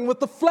struggling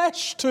with the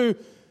flesh to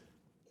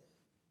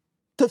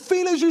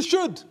feel as you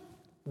should.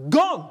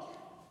 Gone.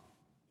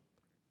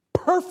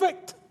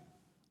 Perfect,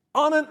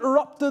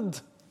 uninterrupted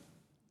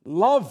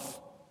love.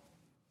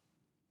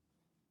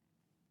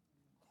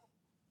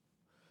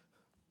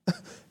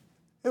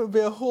 It would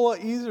be a whole lot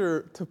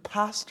easier to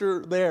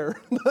pastor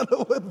there than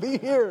it would be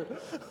here.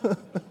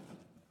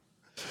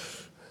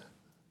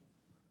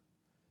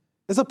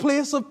 It's a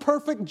place of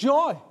perfect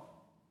joy.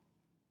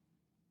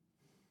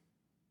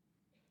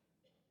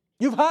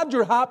 You've had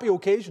your happy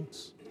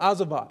occasions, as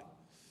have I.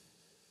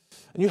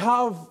 And you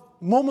have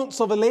moments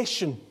of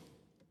elation.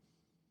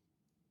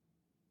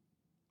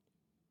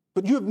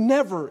 But you have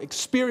never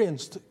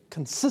experienced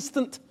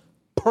consistent,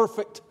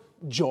 perfect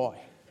joy,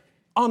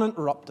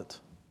 uninterrupted.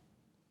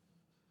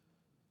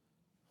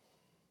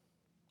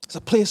 It's a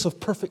place of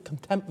perfect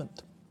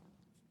contentment,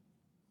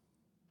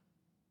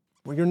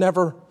 where you're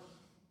never,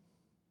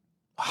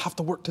 I have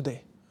to work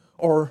today,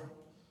 or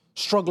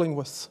struggling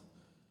with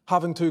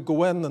having to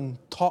go in and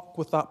talk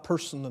with that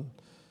person and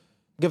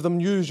give them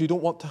news you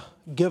don't want to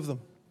give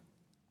them.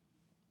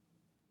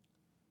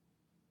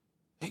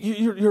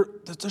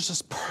 There's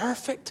this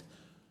perfect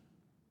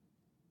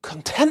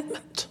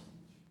contentment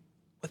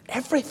with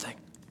everything.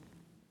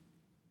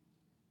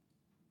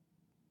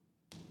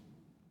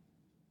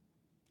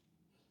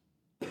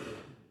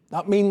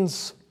 That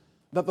means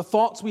that the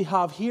thoughts we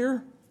have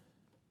here,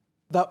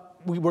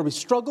 where we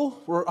struggle,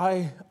 where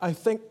I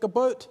think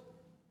about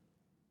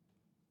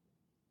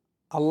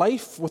a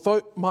life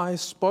without my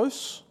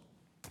spouse,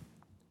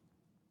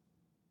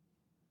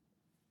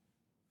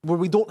 where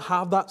we don't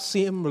have that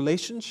same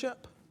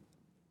relationship,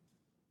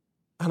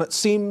 and it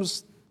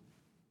seems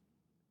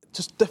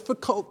just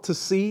difficult to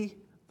see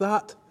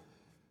that,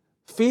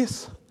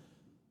 faith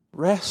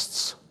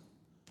rests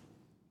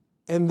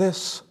in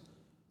this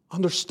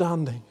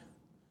understanding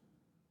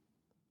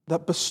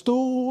that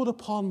bestowed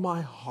upon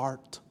my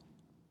heart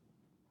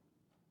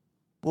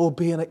will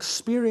be an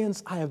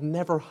experience I have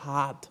never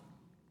had.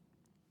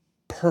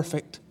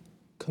 Perfect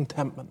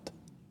contentment.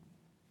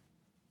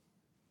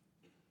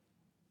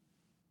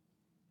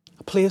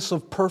 A place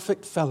of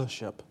perfect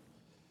fellowship.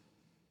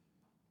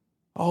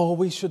 Oh,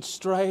 we should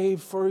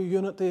strive for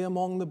unity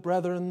among the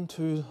brethren,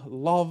 to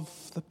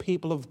love the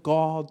people of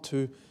God,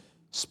 to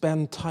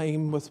spend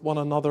time with one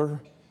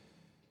another.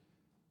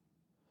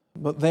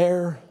 But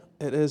there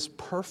it is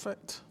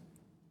perfect.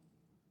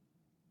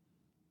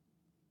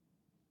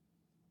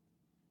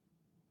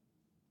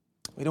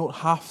 We don't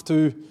have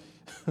to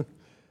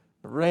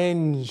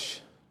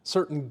arrange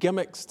certain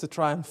gimmicks to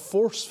try and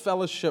force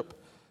fellowship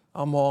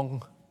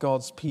among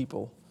God's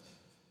people.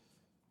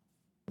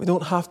 We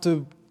don't have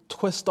to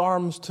twist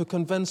arms to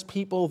convince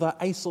people that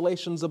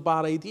isolation's a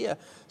bad idea.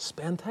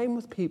 Spend time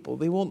with people.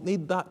 They won't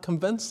need that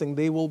convincing.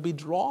 They will be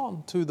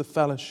drawn to the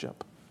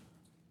fellowship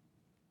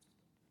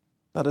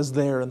that is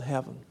there in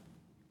heaven.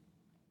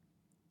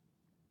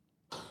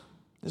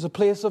 There's a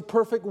place of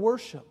perfect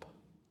worship.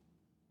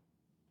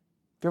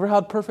 Have you ever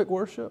had perfect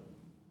worship?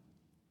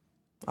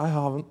 I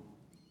haven't.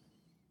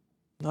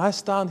 I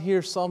stand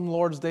here some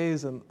Lord's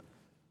days and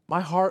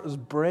my heart is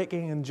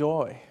breaking in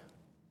joy.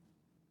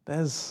 It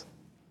is.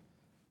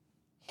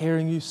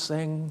 Hearing you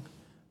sing,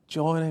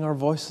 joining our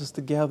voices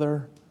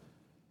together,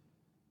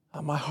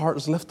 and my heart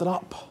is lifted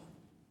up.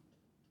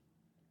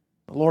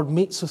 The Lord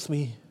meets with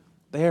me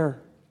there,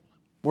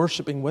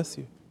 worshiping with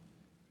you.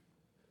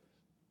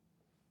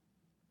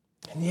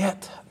 And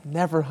yet,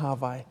 never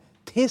have I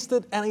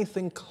tasted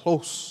anything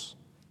close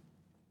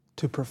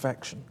to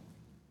perfection.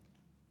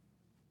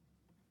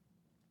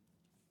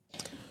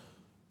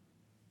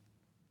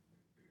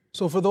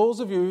 So for those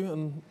of you,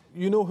 and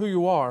you know who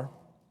you are,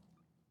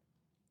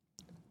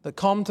 that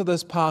come to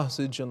this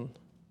passage and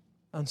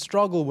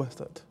struggle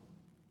with it,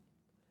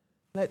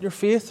 let your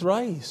faith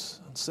rise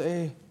and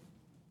say,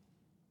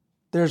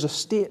 there's a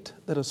state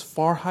that is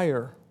far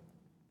higher,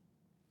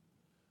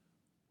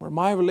 where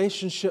my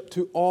relationship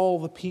to all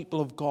the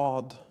people of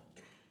God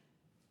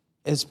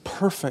is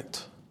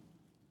perfect,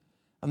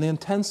 and the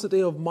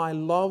intensity of my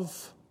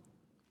love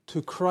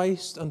to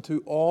Christ and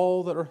to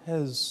all that are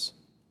His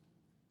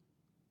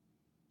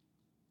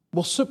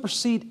will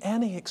supersede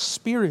any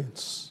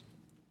experience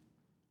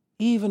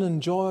even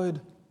enjoyed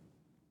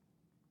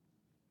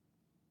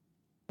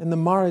in the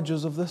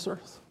marriages of this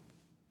earth.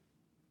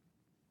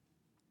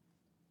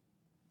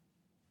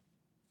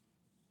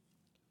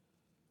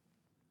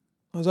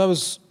 As I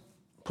was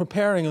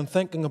preparing and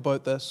thinking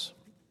about this,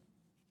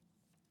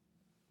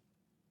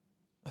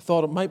 I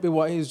thought it might be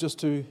wise just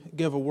to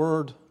give a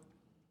word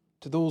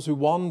to those who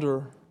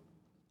wonder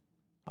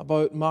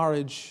about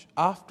marriage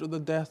after the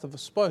death of a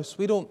spouse.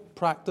 We don't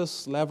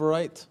practice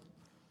Levirate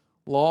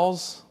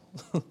laws.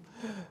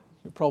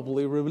 You're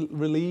probably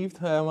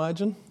relieved, I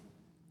imagine.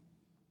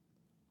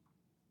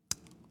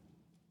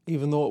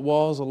 Even though it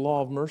was a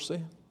law of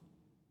mercy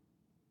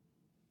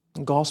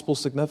and gospel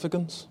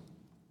significance.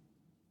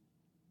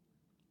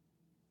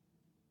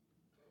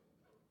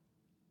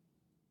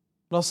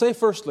 But I'll say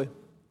firstly,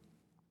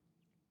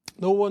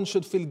 no one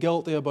should feel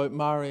guilty about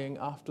marrying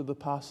after the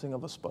passing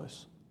of a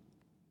spouse.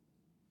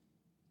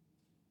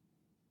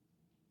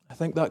 I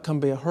think that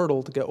can be a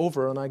hurdle to get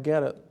over, and I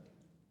get it.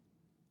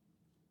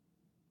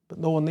 But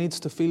no one needs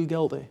to feel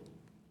guilty.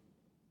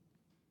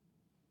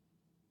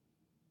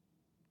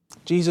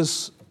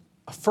 Jesus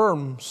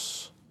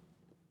affirms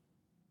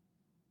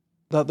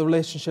that the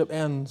relationship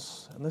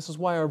ends, and this is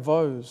why our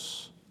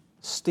vows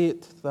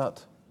state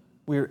that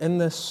we're in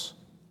this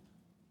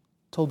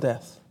till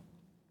death.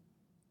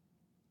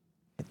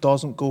 It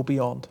doesn't go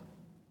beyond.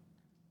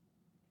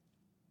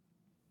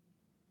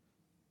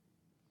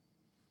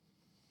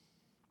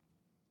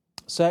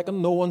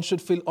 Second, no one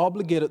should feel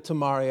obligated to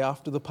marry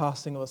after the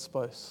passing of a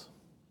spouse.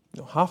 You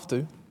don't have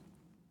to.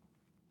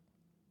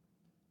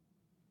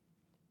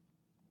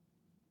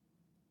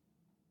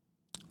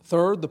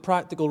 Third, the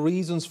practical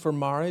reasons for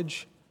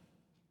marriage,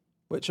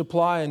 which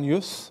apply in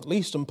youth, at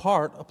least in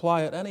part,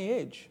 apply at any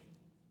age.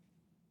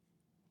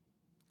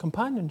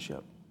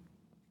 Companionship.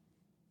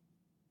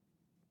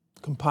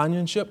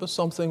 Companionship is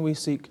something we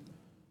seek.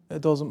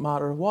 It doesn't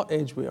matter what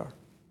age we are.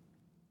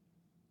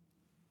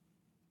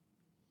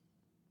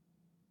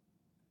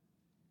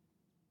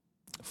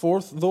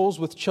 Fourth, those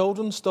with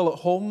children still at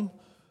home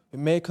who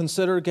may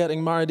consider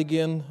getting married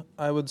again,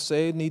 I would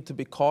say, need to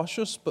be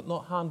cautious but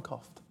not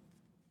handcuffed.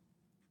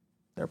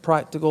 There are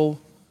practical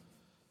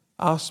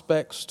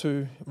aspects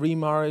to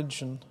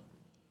remarriage, and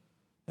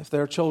if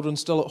there are children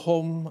still at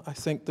home, I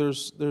think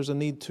there's a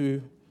need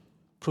to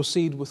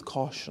proceed with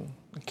caution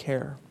and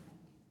care,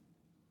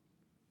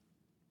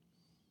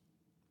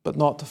 but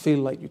not to feel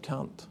like you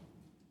can't.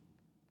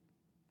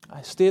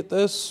 I state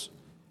this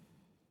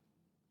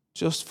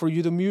just for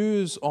you to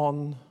muse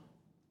on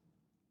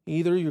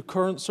either your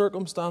current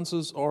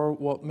circumstances or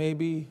what may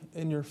be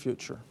in your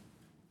future.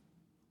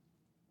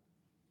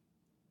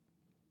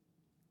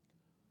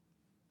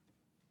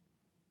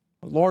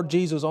 Lord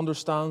Jesus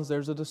understands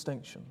there's a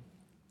distinction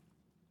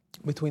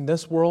between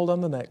this world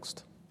and the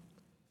next.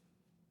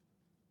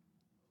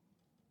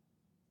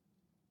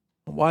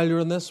 And while you're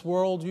in this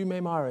world, you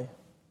may marry.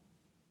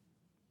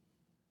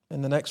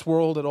 In the next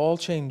world, it all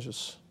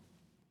changes.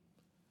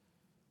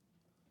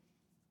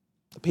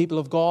 The people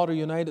of God are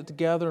united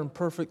together in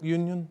perfect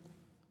union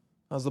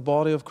as the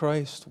body of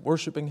Christ,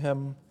 worshiping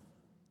Him,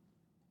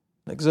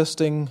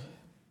 existing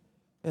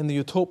in the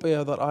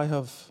utopia that I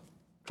have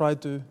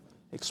tried to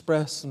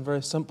express in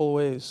very simple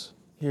ways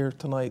here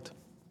tonight.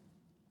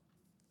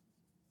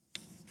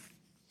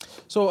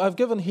 So I've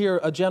given here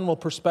a general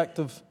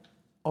perspective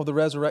of the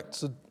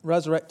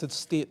resurrected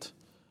state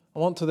I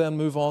want to then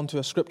move on to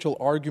a scriptural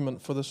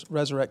argument for this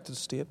resurrected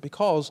state,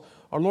 because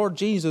our Lord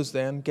Jesus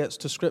then gets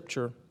to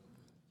Scripture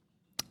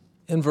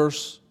in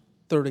verse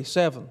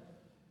 37.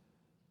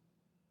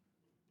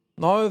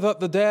 Now that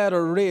the dead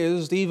are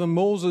raised, even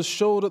Moses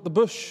showed at the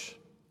bush.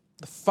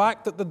 The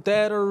fact that the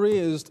dead are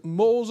raised,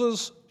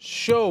 Moses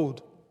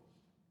showed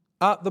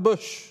at the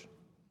bush.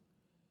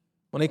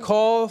 When he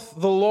calleth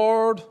the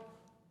Lord,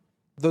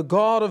 the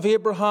God of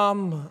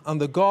Abraham and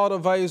the God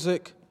of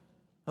Isaac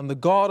and the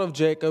God of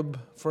Jacob,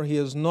 for he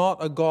is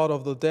not a God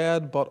of the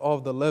dead, but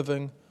of the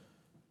living,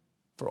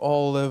 for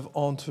all live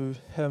unto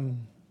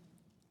him.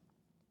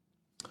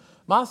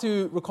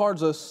 Matthew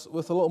records this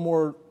with a little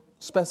more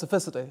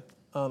specificity.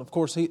 And of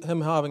course,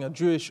 him having a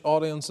Jewish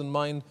audience in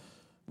mind,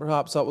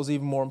 perhaps that was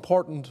even more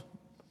important.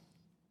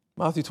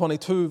 Matthew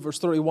 22, verse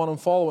 31 and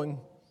following.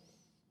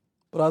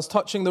 But as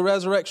touching the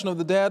resurrection of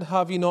the dead,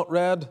 have ye not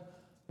read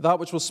that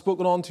which was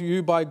spoken unto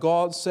you by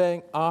God,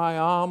 saying, I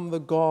am the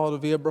God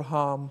of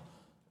Abraham,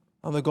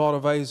 and the God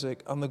of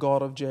Isaac, and the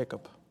God of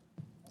Jacob.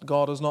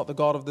 God is not the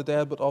God of the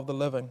dead, but of the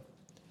living.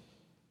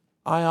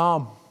 I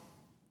am.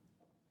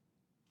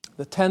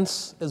 The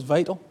tense is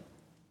vital.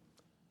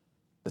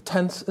 The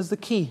tense is the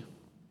key.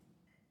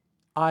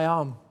 I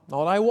am,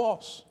 not I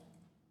was.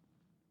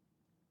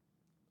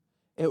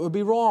 It would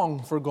be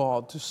wrong for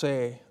God to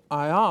say,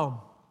 I am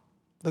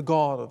the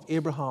God of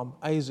Abraham,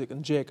 Isaac,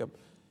 and Jacob,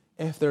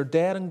 if they're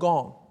dead and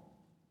gone.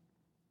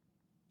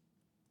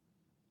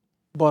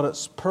 But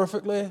it's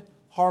perfectly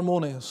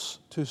harmonious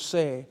to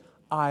say,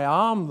 I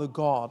am the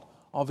God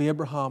of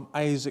Abraham,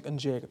 Isaac, and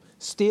Jacob.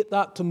 State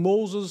that to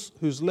Moses,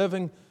 who's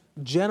living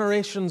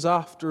generations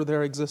after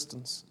their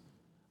existence.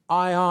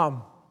 I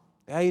am.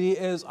 The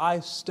idea is, I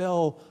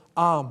still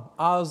am.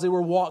 As they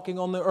were walking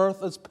on the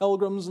earth as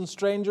pilgrims and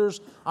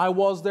strangers, I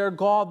was their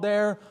God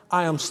there.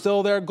 I am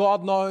still their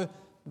God now.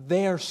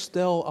 They are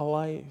still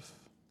alive,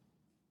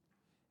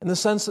 in the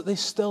sense that they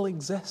still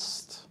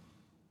exist.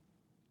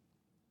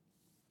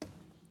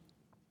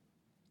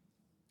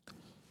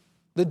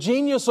 The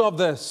genius of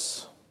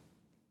this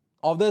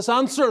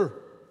answer,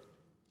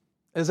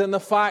 is in the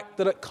fact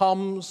that it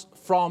comes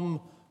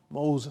from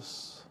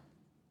Moses.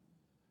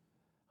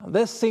 And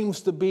this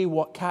seems to be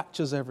what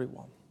catches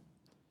everyone.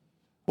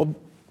 Well,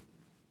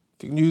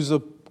 if you can use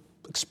an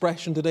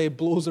expression today,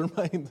 blows their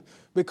mind,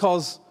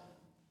 because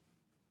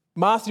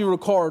Matthew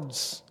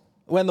records,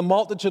 when the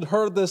multitude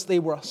heard this, they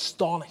were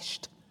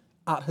astonished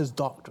at his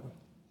doctrine.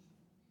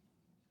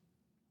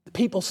 The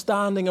people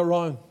standing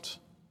around,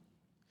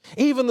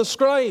 even the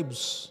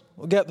scribes,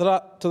 we'll get to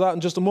that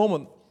in just a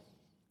moment,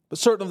 but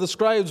certain of the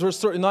scribes,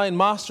 verse 39,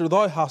 Master,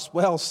 thou hast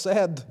well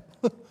said.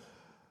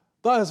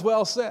 Thou hast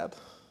well said.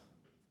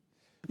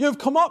 You have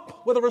come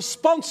up with a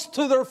response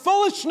to their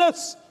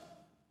foolishness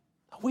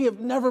that we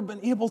have never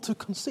been able to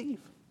conceive.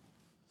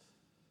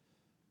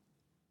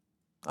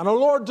 And our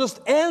Lord just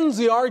ends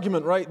the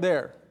argument right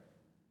there.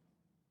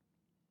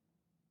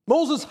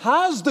 Moses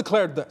has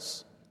declared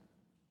this.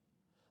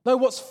 Now,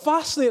 what's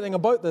fascinating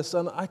about this,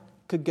 and I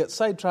could get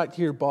sidetracked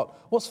here, but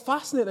what's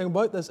fascinating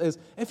about this is,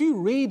 if you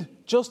read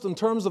just in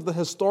terms of the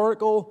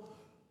historical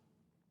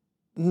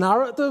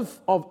narrative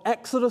of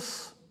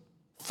Exodus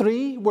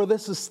 3, where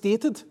this is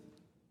stated,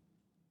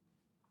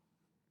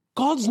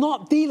 God's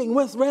not dealing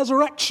with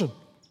resurrection.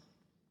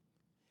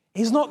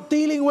 He's not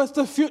dealing with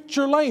the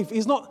future life.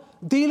 He's not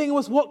dealing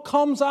with what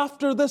comes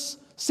after this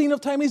scene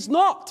of time. He's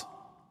not.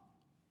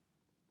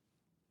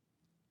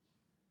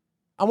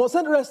 And what's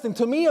interesting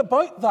to me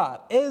about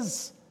that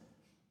is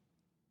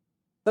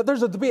that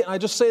there's a debate, and I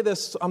just say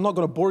this, I'm not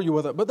going to bore you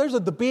with it, but there's a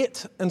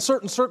debate in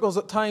certain circles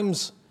at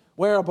times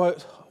where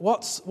about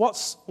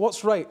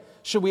what's right.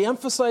 Should we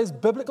emphasize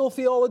biblical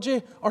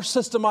theology or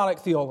systematic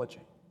theology?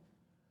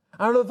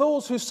 And there are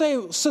those who say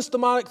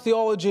systematic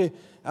theology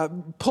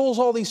pulls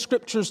all these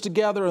scriptures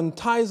together and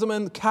ties them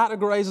in,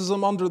 categorizes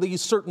them under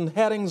these certain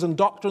headings and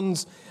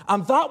doctrines,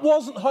 and that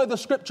wasn't how the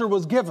scripture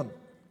was given.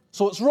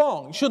 So it's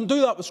wrong. You shouldn't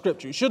do that with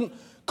scripture. You shouldn't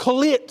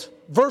collate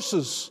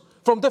verses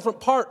from different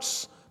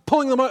parts,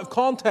 pulling them out of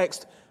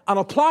context and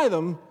apply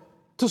them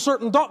to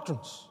certain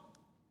doctrines.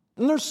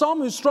 And there's some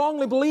who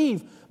strongly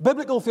believe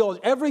biblical theology,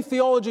 every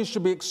theology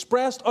should be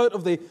expressed out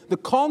of the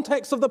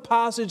context of the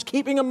passage,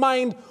 keeping in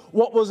mind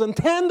what was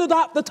intended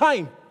at the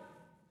time.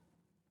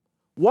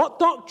 What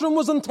doctrine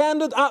was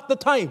intended at the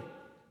time?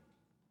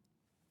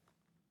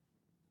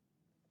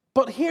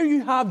 But here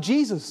you have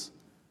Jesus,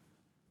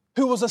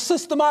 who was a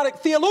systematic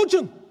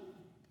theologian.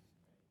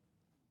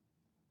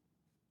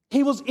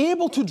 He was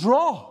able to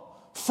draw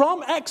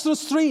from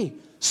Exodus 3,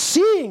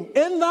 seeing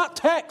in that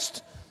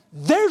text,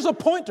 there's a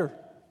pointer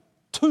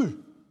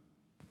to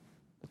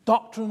the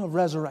doctrine of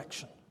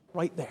resurrection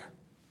right there.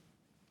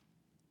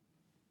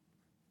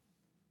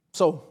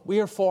 So, we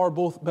are for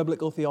both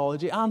biblical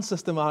theology and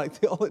systematic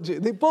theology.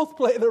 They both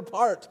play their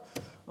part.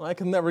 And I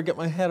can never get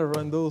my head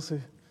around those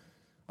who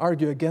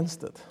argue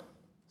against it.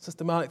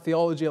 Systematic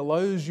theology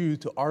allows you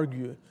to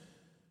argue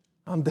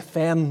and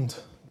defend,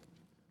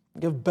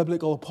 give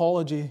biblical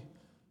apology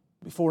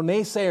before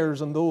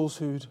naysayers and those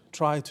who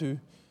try to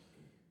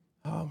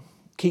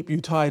keep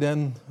you tied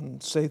in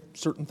and say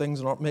certain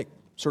things and make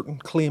certain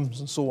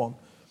claims and so on.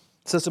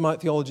 Systematic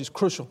theology is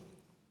crucial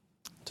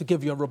to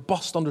give you a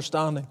robust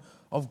understanding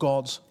of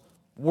God's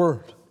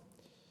Word.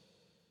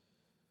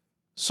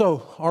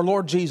 So, our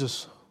Lord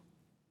Jesus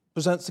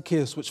presents the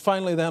case, which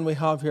finally then we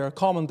have here, a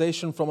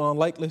commendation from an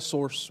unlikely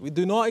source. We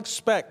do not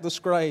expect the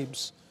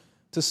scribes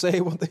to say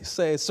what they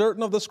say.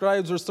 Certain of the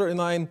scribes, verse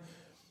 39,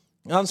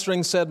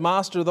 answering said,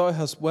 Master, thou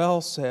hast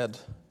well said.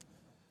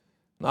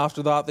 And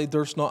after that, they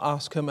durst not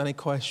ask him any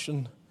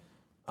question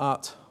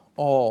at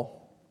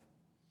all.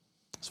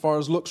 As far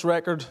as Luke's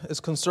record is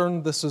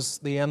concerned, this is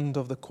the end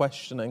of the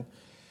questioning.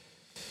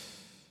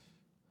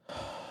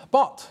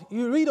 But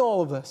you read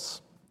all of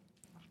this,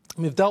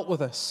 and we've dealt with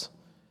this.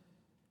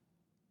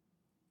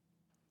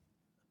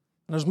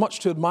 And there's much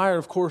to admire,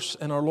 of course,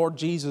 in our Lord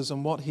Jesus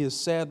and what he has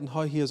said and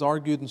how he has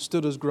argued and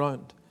stood his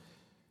ground.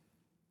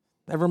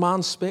 Never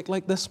man spake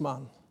like this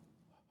man.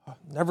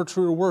 Never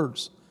truer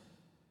words.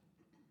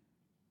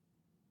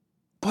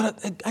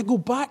 But I go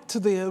back to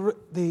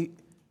the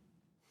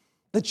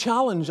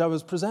challenge I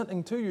was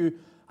presenting to you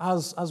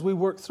as we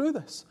work through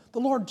this. The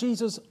Lord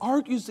Jesus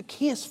argues the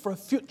case for a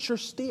future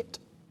state.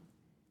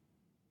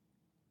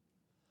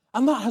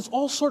 And that has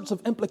all sorts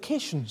of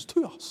implications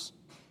to us.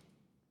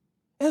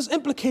 It has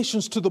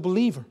implications to the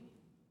believer.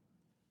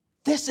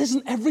 This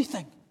isn't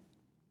everything.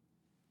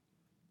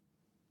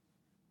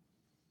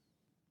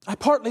 I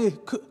partly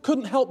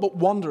couldn't help but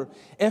wonder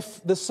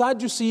if the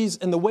Sadducees,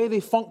 in the way they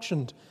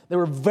functioned, they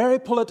were very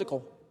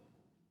political.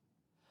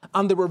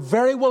 And they were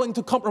very willing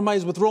to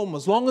compromise with Rome.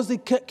 As long as they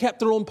kept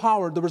their own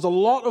power, there was a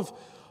lot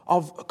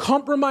of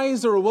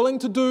compromise they were willing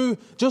to do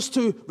just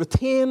to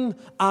retain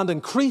and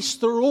increase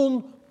their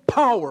own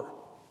power.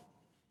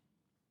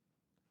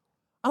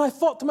 And I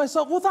thought to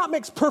myself, well, that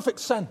makes perfect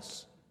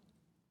sense.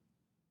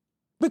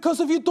 Because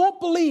if you don't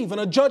believe in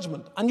a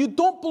judgment and you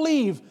don't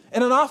believe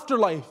in an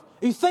afterlife,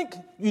 you think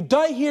you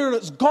die here and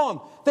it's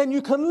gone, then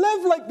you can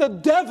live like the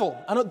devil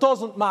and it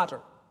doesn't matter.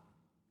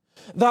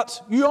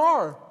 That you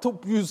are, to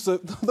use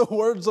the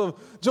words of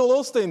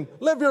Joel Osteen,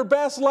 live your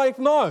best life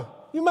now.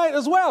 You might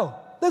as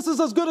well. This is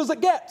as good as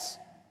it gets.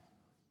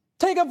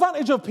 Take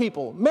advantage of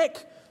people.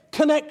 Make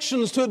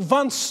connections to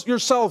advance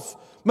yourself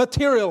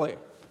materially.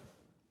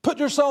 Put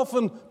yourself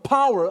in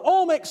power. It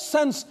all makes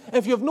sense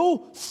if you have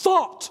no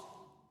thought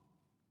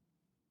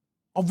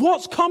of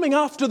what's coming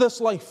after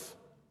this life.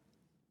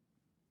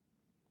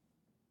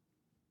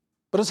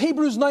 But as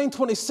Hebrews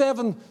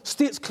 9:27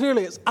 states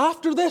clearly, it's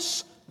after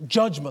this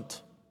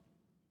judgment.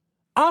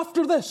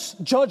 After this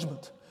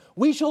judgment,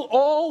 we shall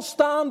all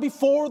stand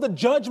before the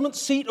judgment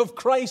seat of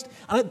Christ,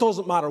 and it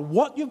doesn't matter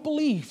what you've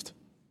believed,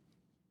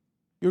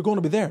 you're going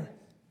to be there.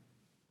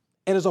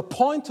 It is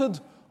appointed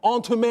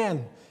unto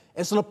men.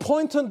 It's an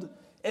appointment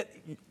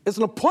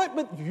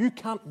you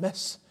can't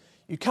miss.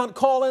 You can't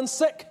call in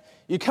sick.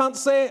 You can't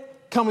say,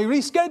 can we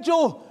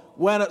reschedule?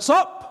 When it's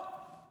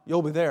up,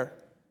 you'll be there.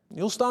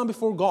 You'll stand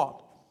before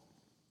God.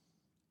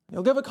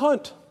 You'll give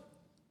account.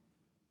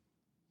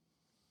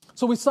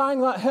 So we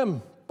sang that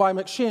hymn by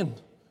McShane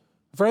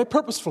very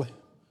purposefully.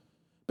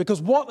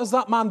 Because what is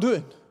that man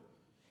doing?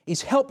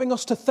 He's helping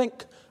us to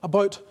think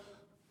about,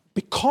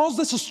 because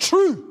this is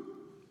true,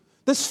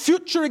 this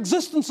future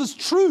existence is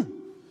true,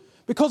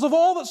 because of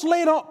all that's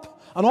laid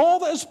up and all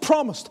that is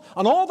promised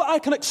and all that I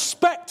can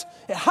expect,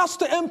 it has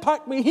to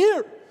impact me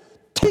here.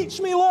 Teach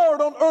me, Lord,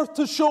 on earth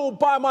to show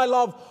by my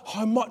love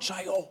how much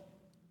I owe.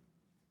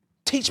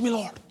 Teach me,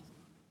 Lord.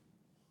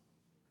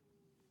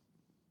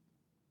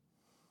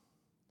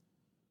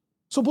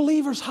 So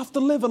believers have to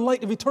live in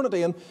light of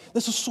eternity, and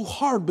this is so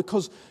hard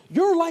because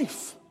your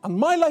life and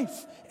my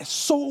life is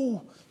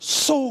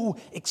so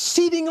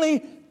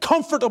exceedingly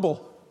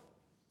comfortable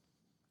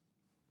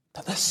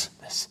that this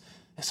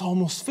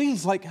almost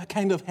feels like a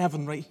kind of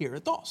heaven right here.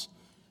 It does.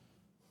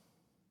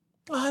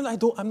 And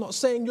I'm not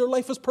saying your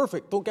life is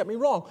perfect. Don't get me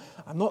wrong.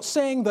 I'm not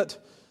saying that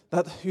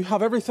you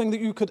have everything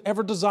that you could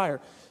ever desire.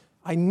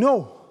 I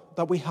know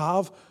that we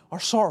have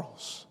our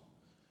sorrows.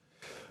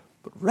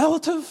 But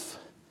relative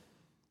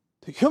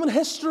to human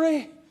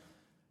history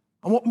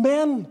and what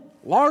men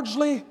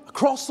largely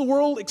across the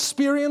world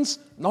experience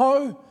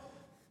now,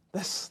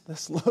 this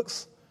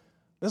looks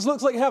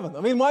like heaven.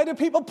 I mean, why do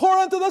people pour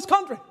into this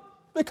country?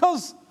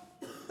 Because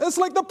it's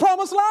like the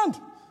promised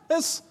land.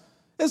 It's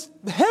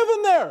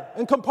heaven there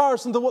in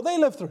comparison to what they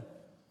live through.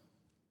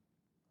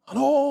 And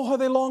oh, how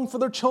they long for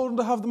their children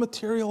to have the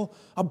material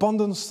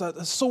abundance that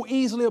is so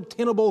easily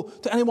obtainable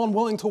to anyone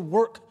willing to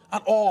work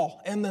at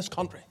all in this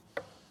country.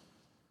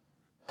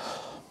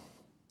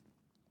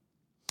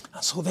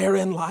 And so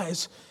therein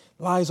lies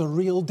a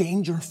real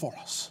danger for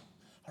us.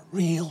 A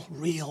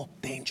real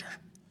danger.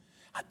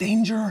 A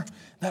danger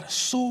that is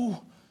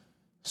so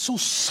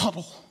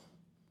subtle.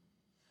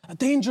 A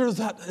danger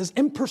that is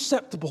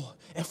imperceptible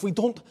if we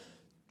don't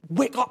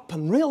wake up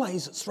and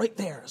realize it's right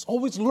there. It's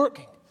always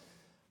lurking.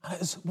 And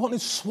it is wanting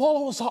to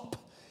swallow us up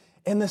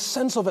in the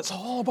sense of it's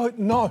all about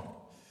now.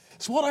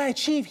 It's what I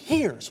achieve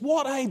here. It's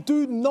what I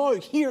do now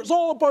here. It's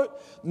all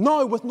about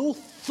now with no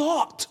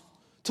thought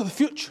to the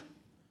future.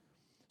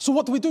 So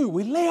what do?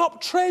 We lay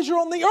up treasure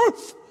on the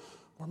earth,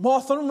 where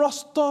moth and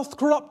rust doth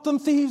corrupt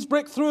and thieves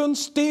break through and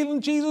steal.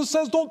 And Jesus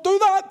says, don't do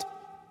that.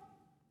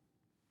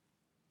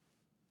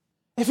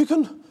 If you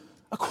can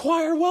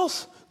acquire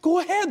wealth, go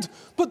ahead.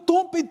 But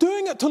don't be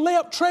doing it to lay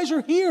up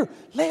treasure here.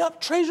 Lay up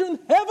treasure in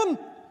heaven.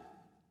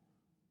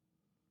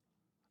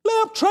 Lay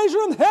up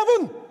treasure in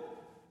heaven.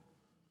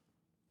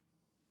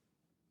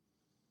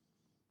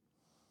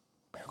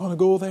 We're going to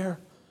go there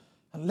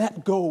and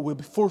let go. We'll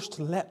be forced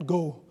to let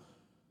go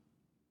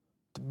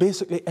to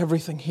basically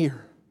everything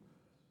here.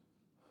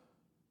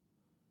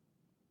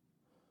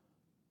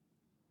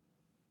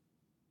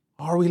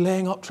 Are we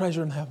laying up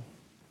treasure in heaven?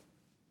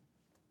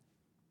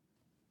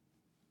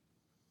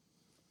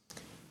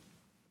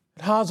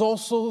 It has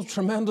also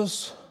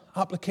tremendous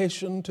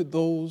application to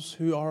those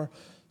who are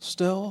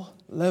still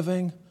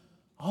living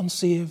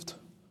unsaved.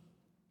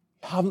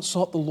 You haven't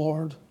sought the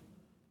Lord.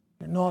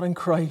 You're not in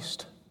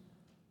Christ.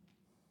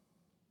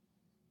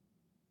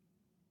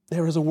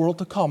 There is a world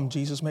to come.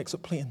 Jesus makes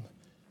it plain.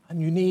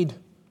 And you need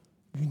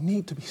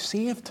to be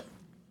saved.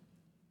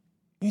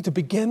 You need to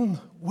begin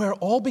where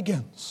all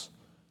begins.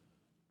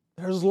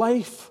 There's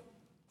life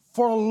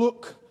for a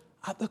look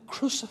at the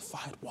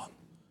crucified one.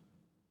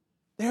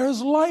 There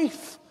is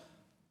life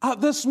at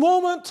this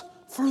moment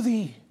for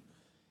thee.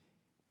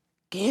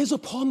 Gaze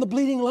upon the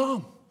bleeding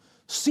Lamb.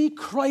 See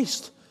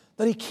Christ,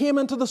 that He came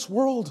into this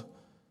world,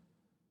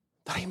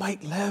 that He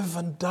might live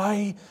and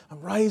die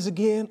and rise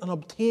again and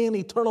obtain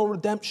eternal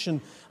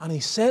redemption. And He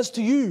says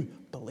to you,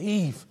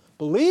 believe,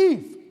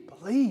 believe,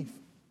 believe.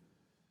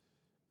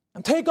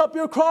 And take up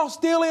your cross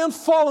daily and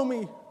follow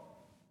me.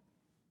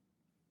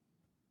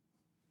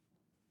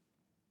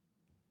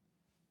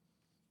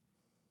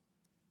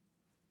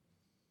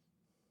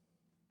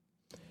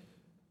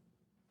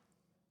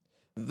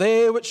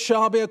 They which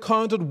shall be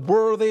accounted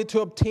worthy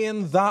to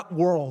obtain that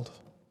world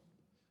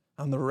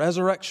and the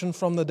resurrection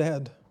from the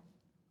dead.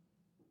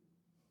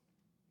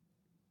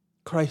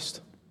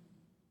 Christ.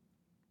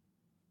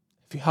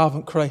 If you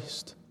haven't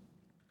Christ,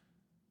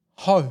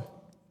 how?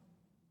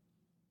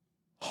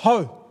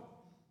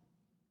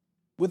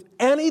 With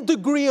any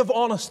degree of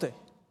honesty,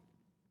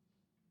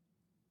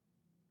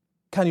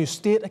 can you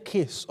state a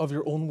case of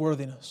your own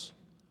worthiness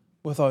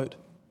without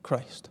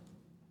Christ?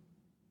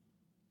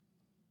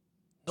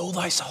 Know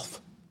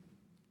thyself.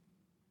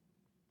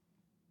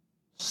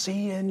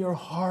 See in your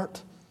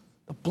heart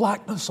the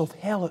blackness of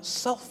hell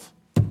itself,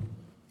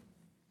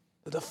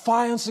 the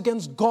defiance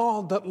against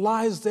God that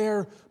lies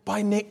there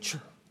by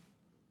nature,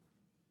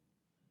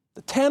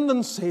 the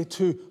tendency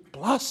to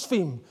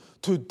blaspheme,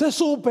 to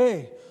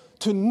disobey,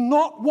 to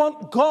not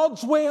want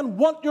God's way and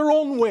want your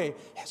own way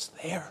is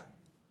there.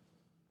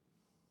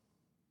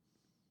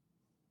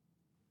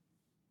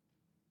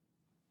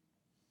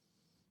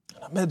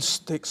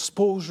 Amidst the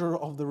exposure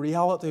of the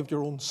reality of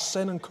your own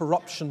sin and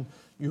corruption,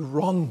 you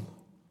run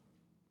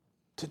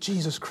to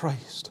Jesus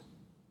Christ.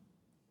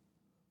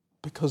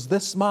 Because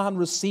this man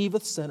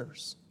receiveth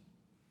sinners.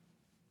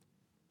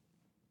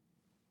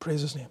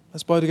 Praise His name.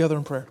 Let's bow together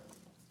in prayer.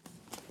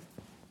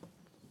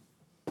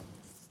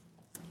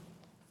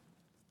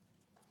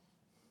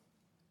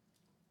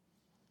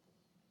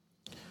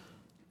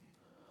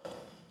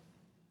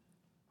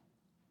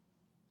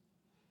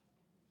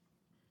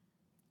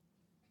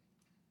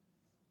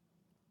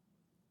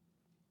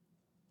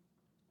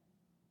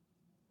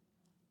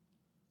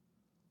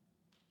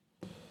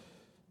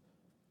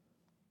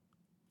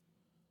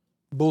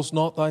 Boast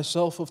not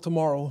thyself of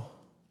tomorrow,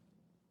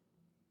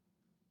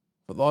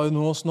 for thou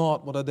knowest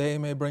not what a day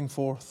may bring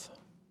forth.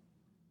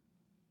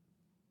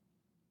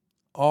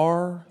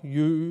 Are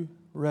you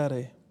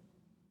ready?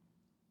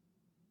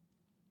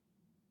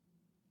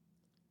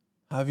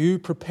 Have you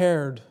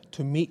prepared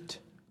to meet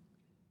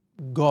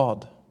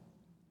God?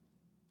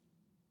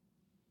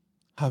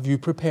 Have you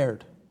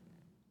prepared?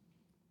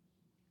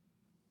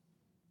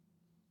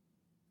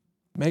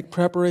 Make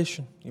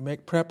preparation. You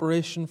make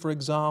preparation for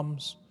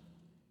exams.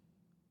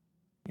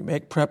 You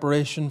make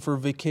preparation for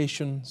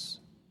vacations.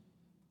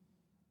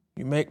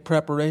 You make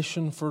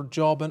preparation for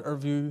job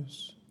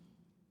interviews.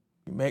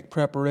 You make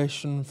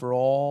preparation for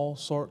all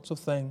sorts of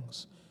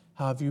things.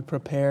 Have you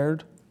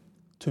prepared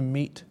to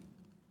meet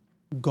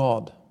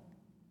God?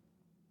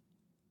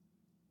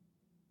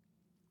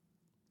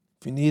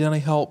 If you need any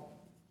help,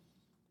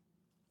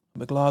 I'll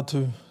be glad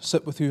to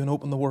sit with you and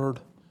open the Word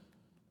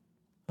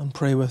and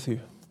pray with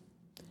you.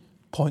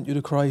 Point you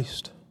to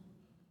Christ,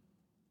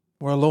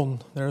 where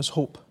alone there is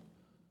hope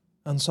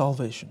and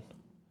salvation.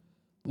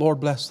 Lord,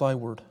 bless Thy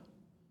Word.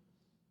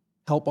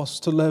 Help us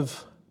to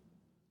live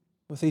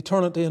with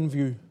eternity in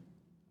view.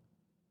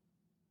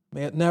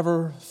 May it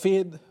never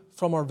fade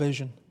from our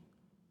vision.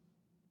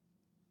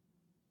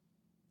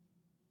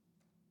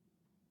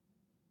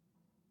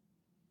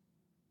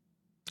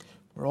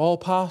 We're all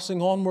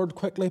passing onward,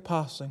 quickly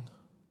passing.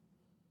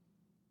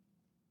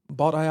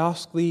 But I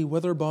ask Thee,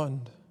 whither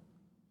bound?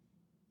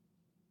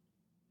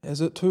 Is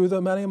it to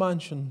the many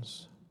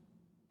mansions?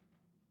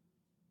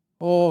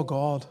 Oh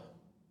God,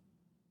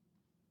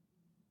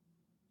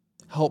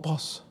 help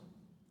us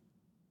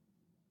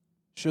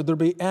Should there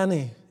be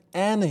any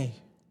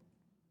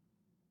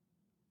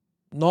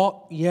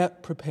not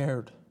yet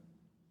prepared,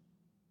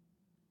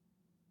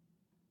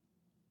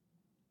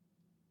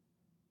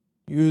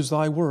 use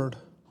thy word.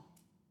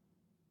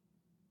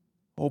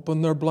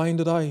 Open their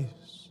blinded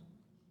eyes.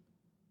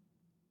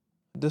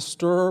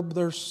 Disturb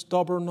their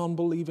stubborn,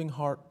 unbelieving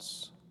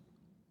hearts.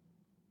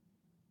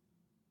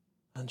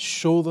 And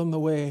show them the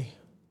way,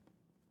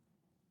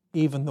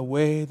 even the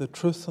way, the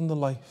truth, and the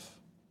life,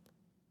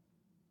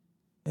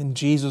 in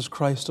Jesus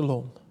Christ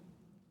alone.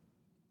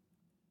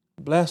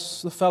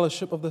 Bless the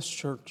fellowship of this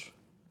church.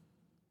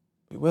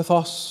 Be with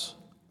us.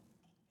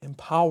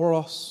 Empower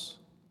us.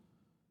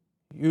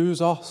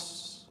 Use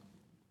us.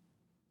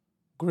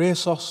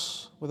 Grace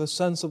us with a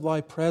sense of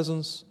thy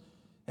presence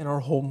in our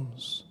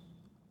homes.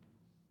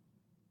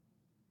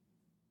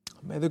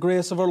 May the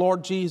grace of our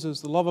Lord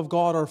Jesus, the love of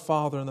God our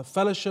Father, and the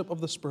fellowship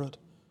of the Spirit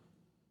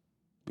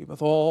be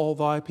with all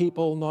thy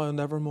people now and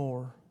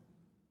evermore.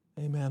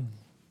 Amen.